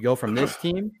you go from this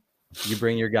team, you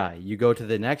bring your guy. You go to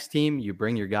the next team, you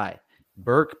bring your guy.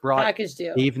 Burke brought Package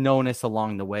deal. Dave Nonis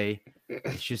along the way.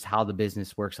 It's just how the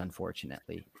business works,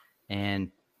 unfortunately.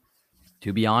 And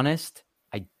to be honest,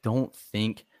 I don't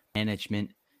think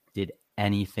management did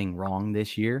anything wrong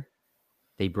this year.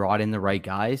 They brought in the right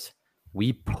guys.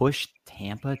 We pushed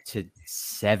Tampa to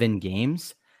 7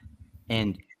 games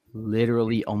and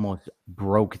literally almost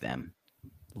broke them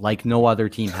like no other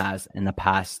team has in the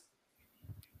past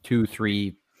 2,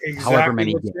 3, however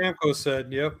many what games. Stamkos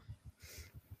said. Yep.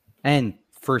 And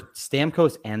for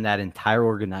Stamkos and that entire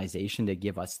organization to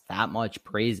give us that much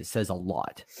praise, it says a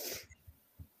lot.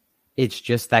 It's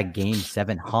just that game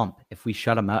 7 hump. If we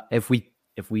shut them out, if we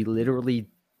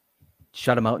literally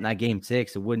shut them out in that game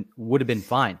 6, it would have been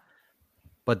fine.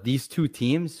 But these two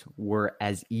teams were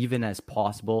as even as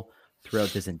possible throughout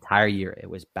this entire year. It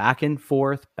was back and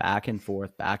forth, back and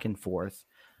forth, back and forth.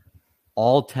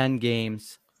 All 10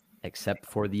 games, except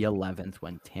for the 11th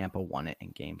when Tampa won it in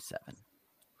game 7.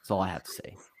 That's all I have to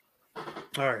say.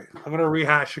 All right. I'm going to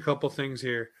rehash a couple things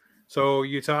here. So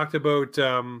you talked about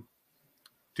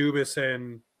Dubas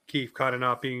and Keefe kind of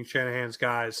not being Shanahan's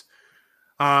guys.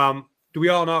 Do we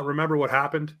all not remember what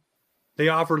happened? They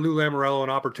offered Lou Lamoriello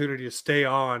an opportunity to stay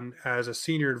on as a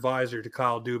senior advisor to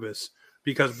Kyle Dubas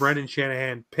because Brendan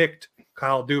Shanahan picked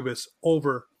Kyle Dubas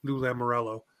over Lou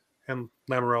Lamoriello, and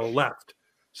Lamoriello left.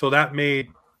 So that made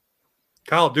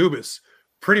Kyle Dubas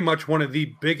pretty much one of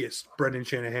the biggest Brendan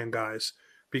Shanahan guys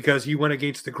because he went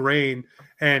against the grain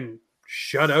and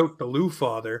shut out the Lou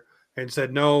father and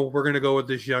said, no, we're going to go with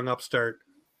this young upstart.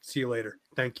 See you later.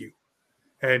 Thank you.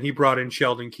 And he brought in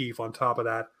Sheldon Keefe on top of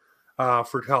that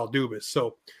for Kyle Dubas.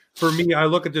 So for me, I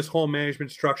look at this whole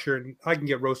management structure, and I can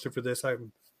get roasted for this.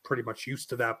 I'm pretty much used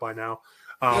to that by now.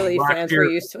 Really, fans were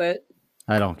used to it.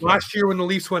 I don't care. Last year when the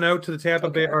Leafs went out to the Tampa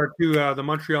Bay or to the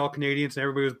Montreal Canadiens and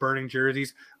everybody was burning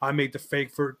jerseys, I made the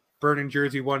fake for burning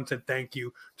jersey one and said thank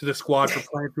you to the squad for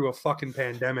playing through a fucking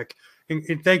pandemic.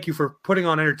 And thank you for putting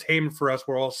on entertainment for us.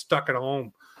 We're all stuck at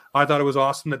home. I thought it was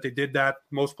awesome that they did that.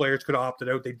 Most players could have opted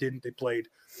out. They didn't. They played.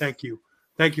 Thank you.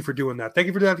 Thank you for doing that. Thank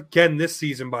you for doing that again this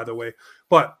season, by the way.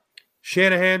 But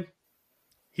Shanahan,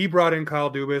 he brought in Kyle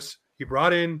Dubas. He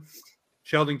brought in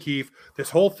Sheldon Keefe. This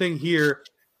whole thing here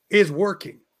is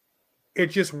working.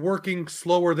 It's just working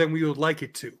slower than we would like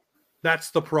it to.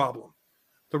 That's the problem.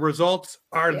 The results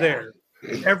are there.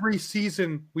 Every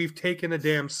season, we've taken a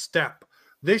damn step.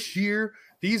 This year,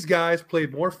 these guys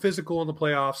played more physical in the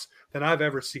playoffs than I've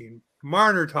ever seen.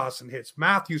 Marner tossing hits,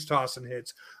 Matthews tossing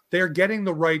hits. They're getting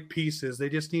the right pieces. They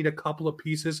just need a couple of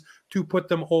pieces to put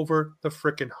them over the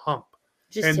frickin' hump.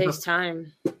 Just takes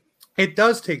time. It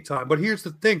does take time. But here's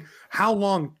the thing. How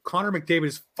long Connor McDavid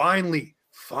is finally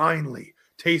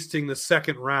tasting the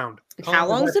second round. How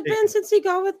long has it been since he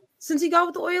got with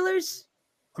the Oilers?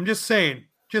 I'm just saying.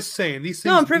 These things.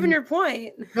 No, I'm proving your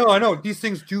point. No, I know these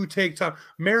things do take time.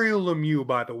 Mario Lemieux,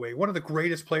 by the way, one of the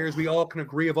greatest players we all can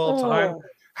agree of all time.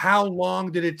 How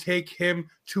long did it take him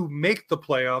to make the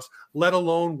playoffs, let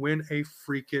alone win a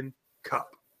freaking cup?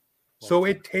 So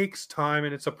it takes time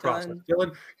and it's a process.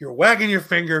 Dylan, you're wagging your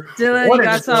finger. Dylan, you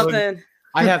got something.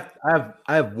 I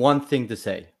have one thing to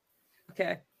say.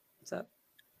 Okay. What's up?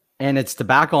 And it's to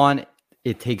back on,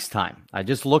 it takes time. I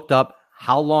just looked up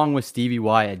how long was Stevie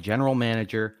Y a general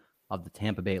manager of the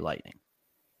Tampa Bay Lightning.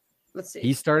 Let's see.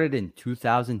 He started in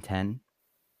 2010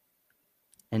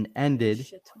 and ended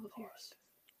 12 years.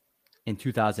 in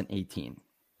 2018.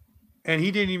 And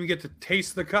he didn't even get to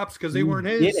taste the cups because they weren't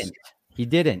his. He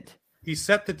didn't. He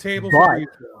set the table for you.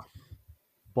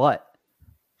 But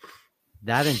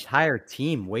that entire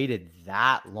team waited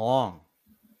that long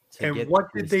to And get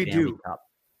what to did the they Stanley do? Cup.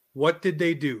 What did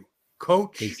they do?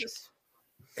 Coach Jesus.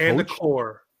 and the Coach?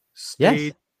 core Yes.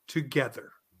 stayed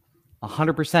together.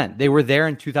 100%. They were there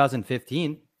in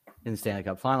 2015 in the Stanley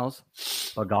Cup Finals,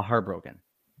 but got heartbroken.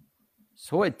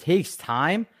 So it takes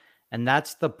time, and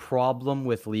that's the problem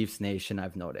with Leafs Nation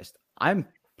I've noticed. I'm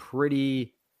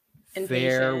pretty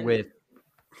fair Impatient. with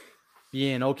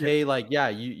being okay. Like, yeah,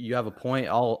 you have a point.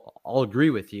 I'll agree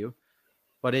with you.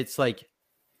 But it's like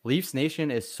Leafs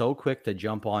Nation is so quick to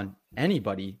jump on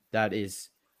anybody that is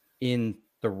in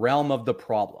the realm of the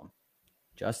problem.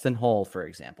 Justin Hull, for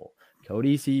example.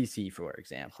 Cody Ceci, for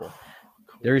example.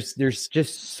 There's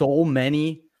just so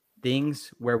many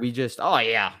things where we just, oh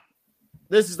yeah,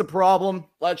 this is the problem.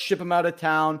 Let's ship him out of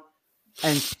town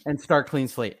and start clean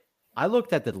slate. I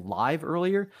looked at the live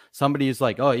earlier. Somebody is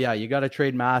like, oh yeah, you got to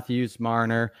trade Matthews,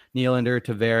 Marner, Nylander,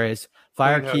 Tavares,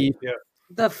 fire Keith.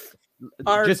 Yeah.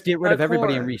 Just get rid of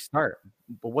everybody and core. restart.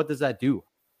 But what does that do?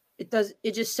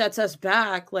 It just sets us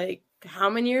back like how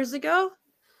many years ago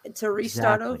to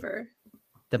restart Exactly. over.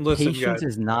 The Listen, patience guys.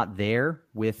 is not there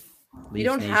with We Leafs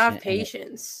don't Nation have and-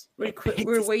 patience. We're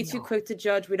It's- way too quick to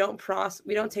judge. We don't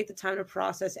take the time to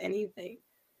process anything.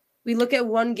 We look at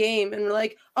one game and we're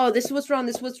like, oh, this is what's wrong,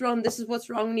 this is what's wrong, this is what's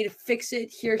wrong. We need to fix it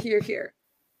here, here, here.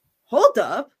 Hold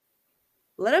up.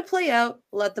 Let it play out.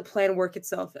 Let the plan work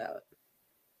itself out.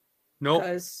 Nope.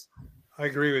 Because I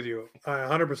agree with you. I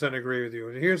 100% agree with you.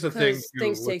 And here's the thing. too,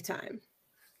 things with- take time.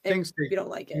 And Things we don't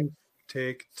like it.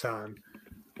 take time.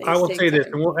 Things I will take say this,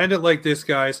 time. and we'll end it like this,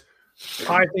 guys.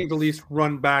 I think the Leafs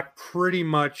run back pretty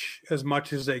much as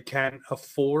they can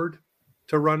afford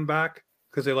to run back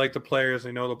because they like the players,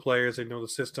 they know the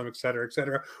system, et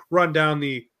cetera, run down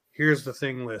the here's the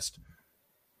thing list.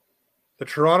 The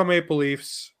Toronto Maple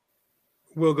Leafs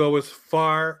will go as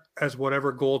far as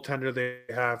whatever goaltender they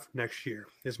have next year,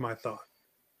 is my thought.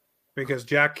 Because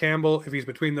Jack Campbell, if he's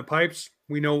between the pipes,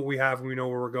 we know what we have and we know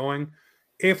where we're going.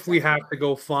 If we have to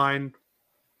go find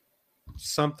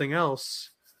something else,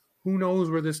 who knows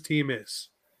where this team is?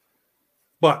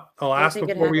 But I'll ask think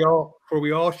it before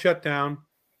we all shut down.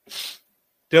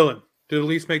 Dylan, do the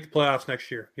Leafs make the playoffs next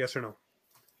year? Yes or no?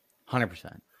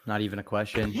 100%. Not even a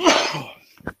question.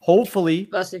 Hopefully,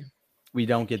 Bless you. we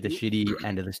don't get the shitty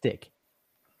end of the stick.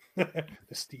 The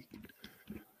steep.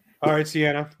 All right,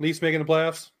 Sienna. Leafs making the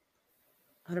playoffs?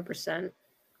 100%.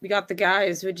 We got the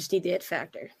guys. We just need the it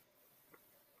factor.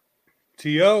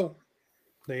 T.O.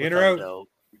 They in or out?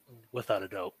 Without a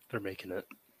doubt, they're making it.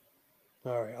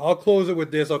 All right. I'll close it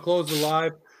with this. I'll close the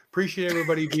live. Appreciate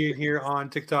everybody being here on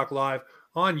TikTok Live,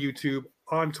 on YouTube,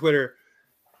 on Twitter.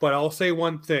 But I'll say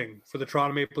one thing for the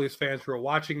Toronto Maple Leafs fans who are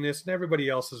watching this and everybody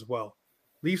else as well.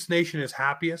 Leafs Nation is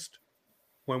happiest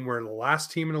when we're the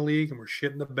last team in the league and we're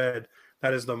shit in the bed.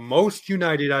 That is the most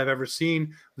united I've ever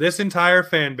seen this entire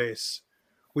fan base.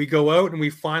 We go out and we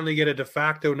finally get a de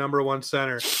facto number one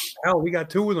center. Hell, we got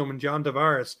two of them in John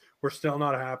Tavares. We're still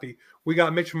not happy. We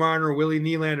got Mitch Marner, Willie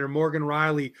Nylander, Morgan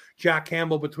Riley, Jack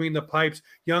Campbell between the pipes,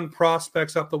 young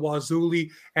prospects up the wazoo,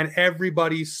 and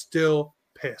everybody's still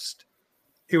pissed.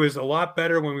 It was a lot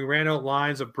better when we ran out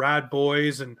lines of Brad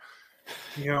Boys and,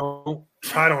 I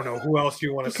don't know who else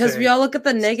you want to say. Because we all look at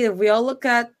the negative. We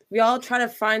all try to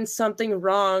find something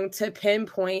wrong to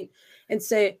pinpoint and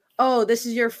say, oh, this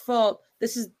is your fault.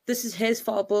 This is his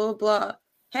fault, blah, blah, blah.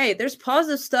 Hey, there's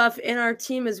positive stuff in our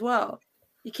team as well.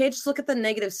 You can't just look at the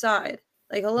negative side.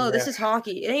 Like, hello, This is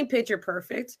hockey. It ain't picture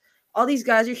perfect. All these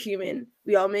guys are human.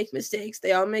 We all make mistakes.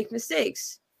 They all make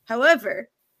mistakes. However,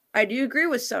 I do agree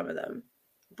with some of them.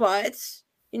 But,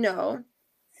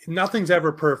 nothing's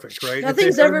ever perfect, right?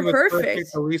 Nothing's ever perfect.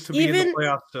 At least to be in the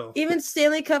playoffs still. Even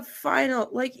Stanley Cup final,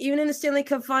 even in the Stanley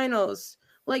Cup finals,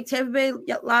 like Tampa Bay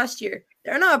last year,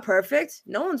 they're not perfect.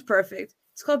 No one's perfect.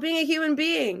 It's called being a human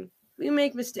being. We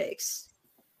make mistakes.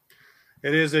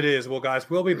 It is. Well, guys,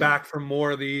 we'll be back for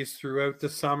more of these throughout the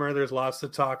summer. There's lots to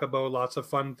talk about, lots of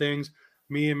fun things.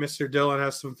 Me and Mr. Dylan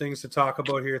have some things to talk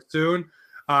about here soon.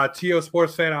 T.O.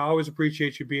 Sports Fan, I always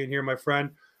appreciate you being here, my friend.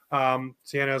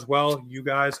 Sienna as well. You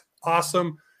guys,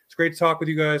 awesome. It's great to talk with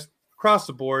you guys across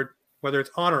the board, whether it's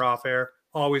on or off air.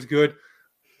 Always good.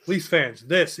 Leafs fans,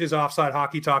 this is Offside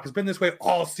Hockey Talk. It's been this way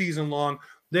all season long.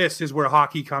 This is where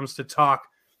hockey comes to talk.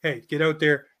 Hey, get out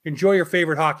there. Enjoy your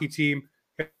favorite hockey team.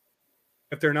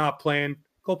 If they're not playing,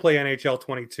 go play NHL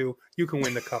 22. You can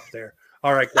win the cup there.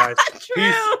 All right, guys.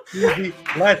 Peace. Easy.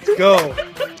 Let's go.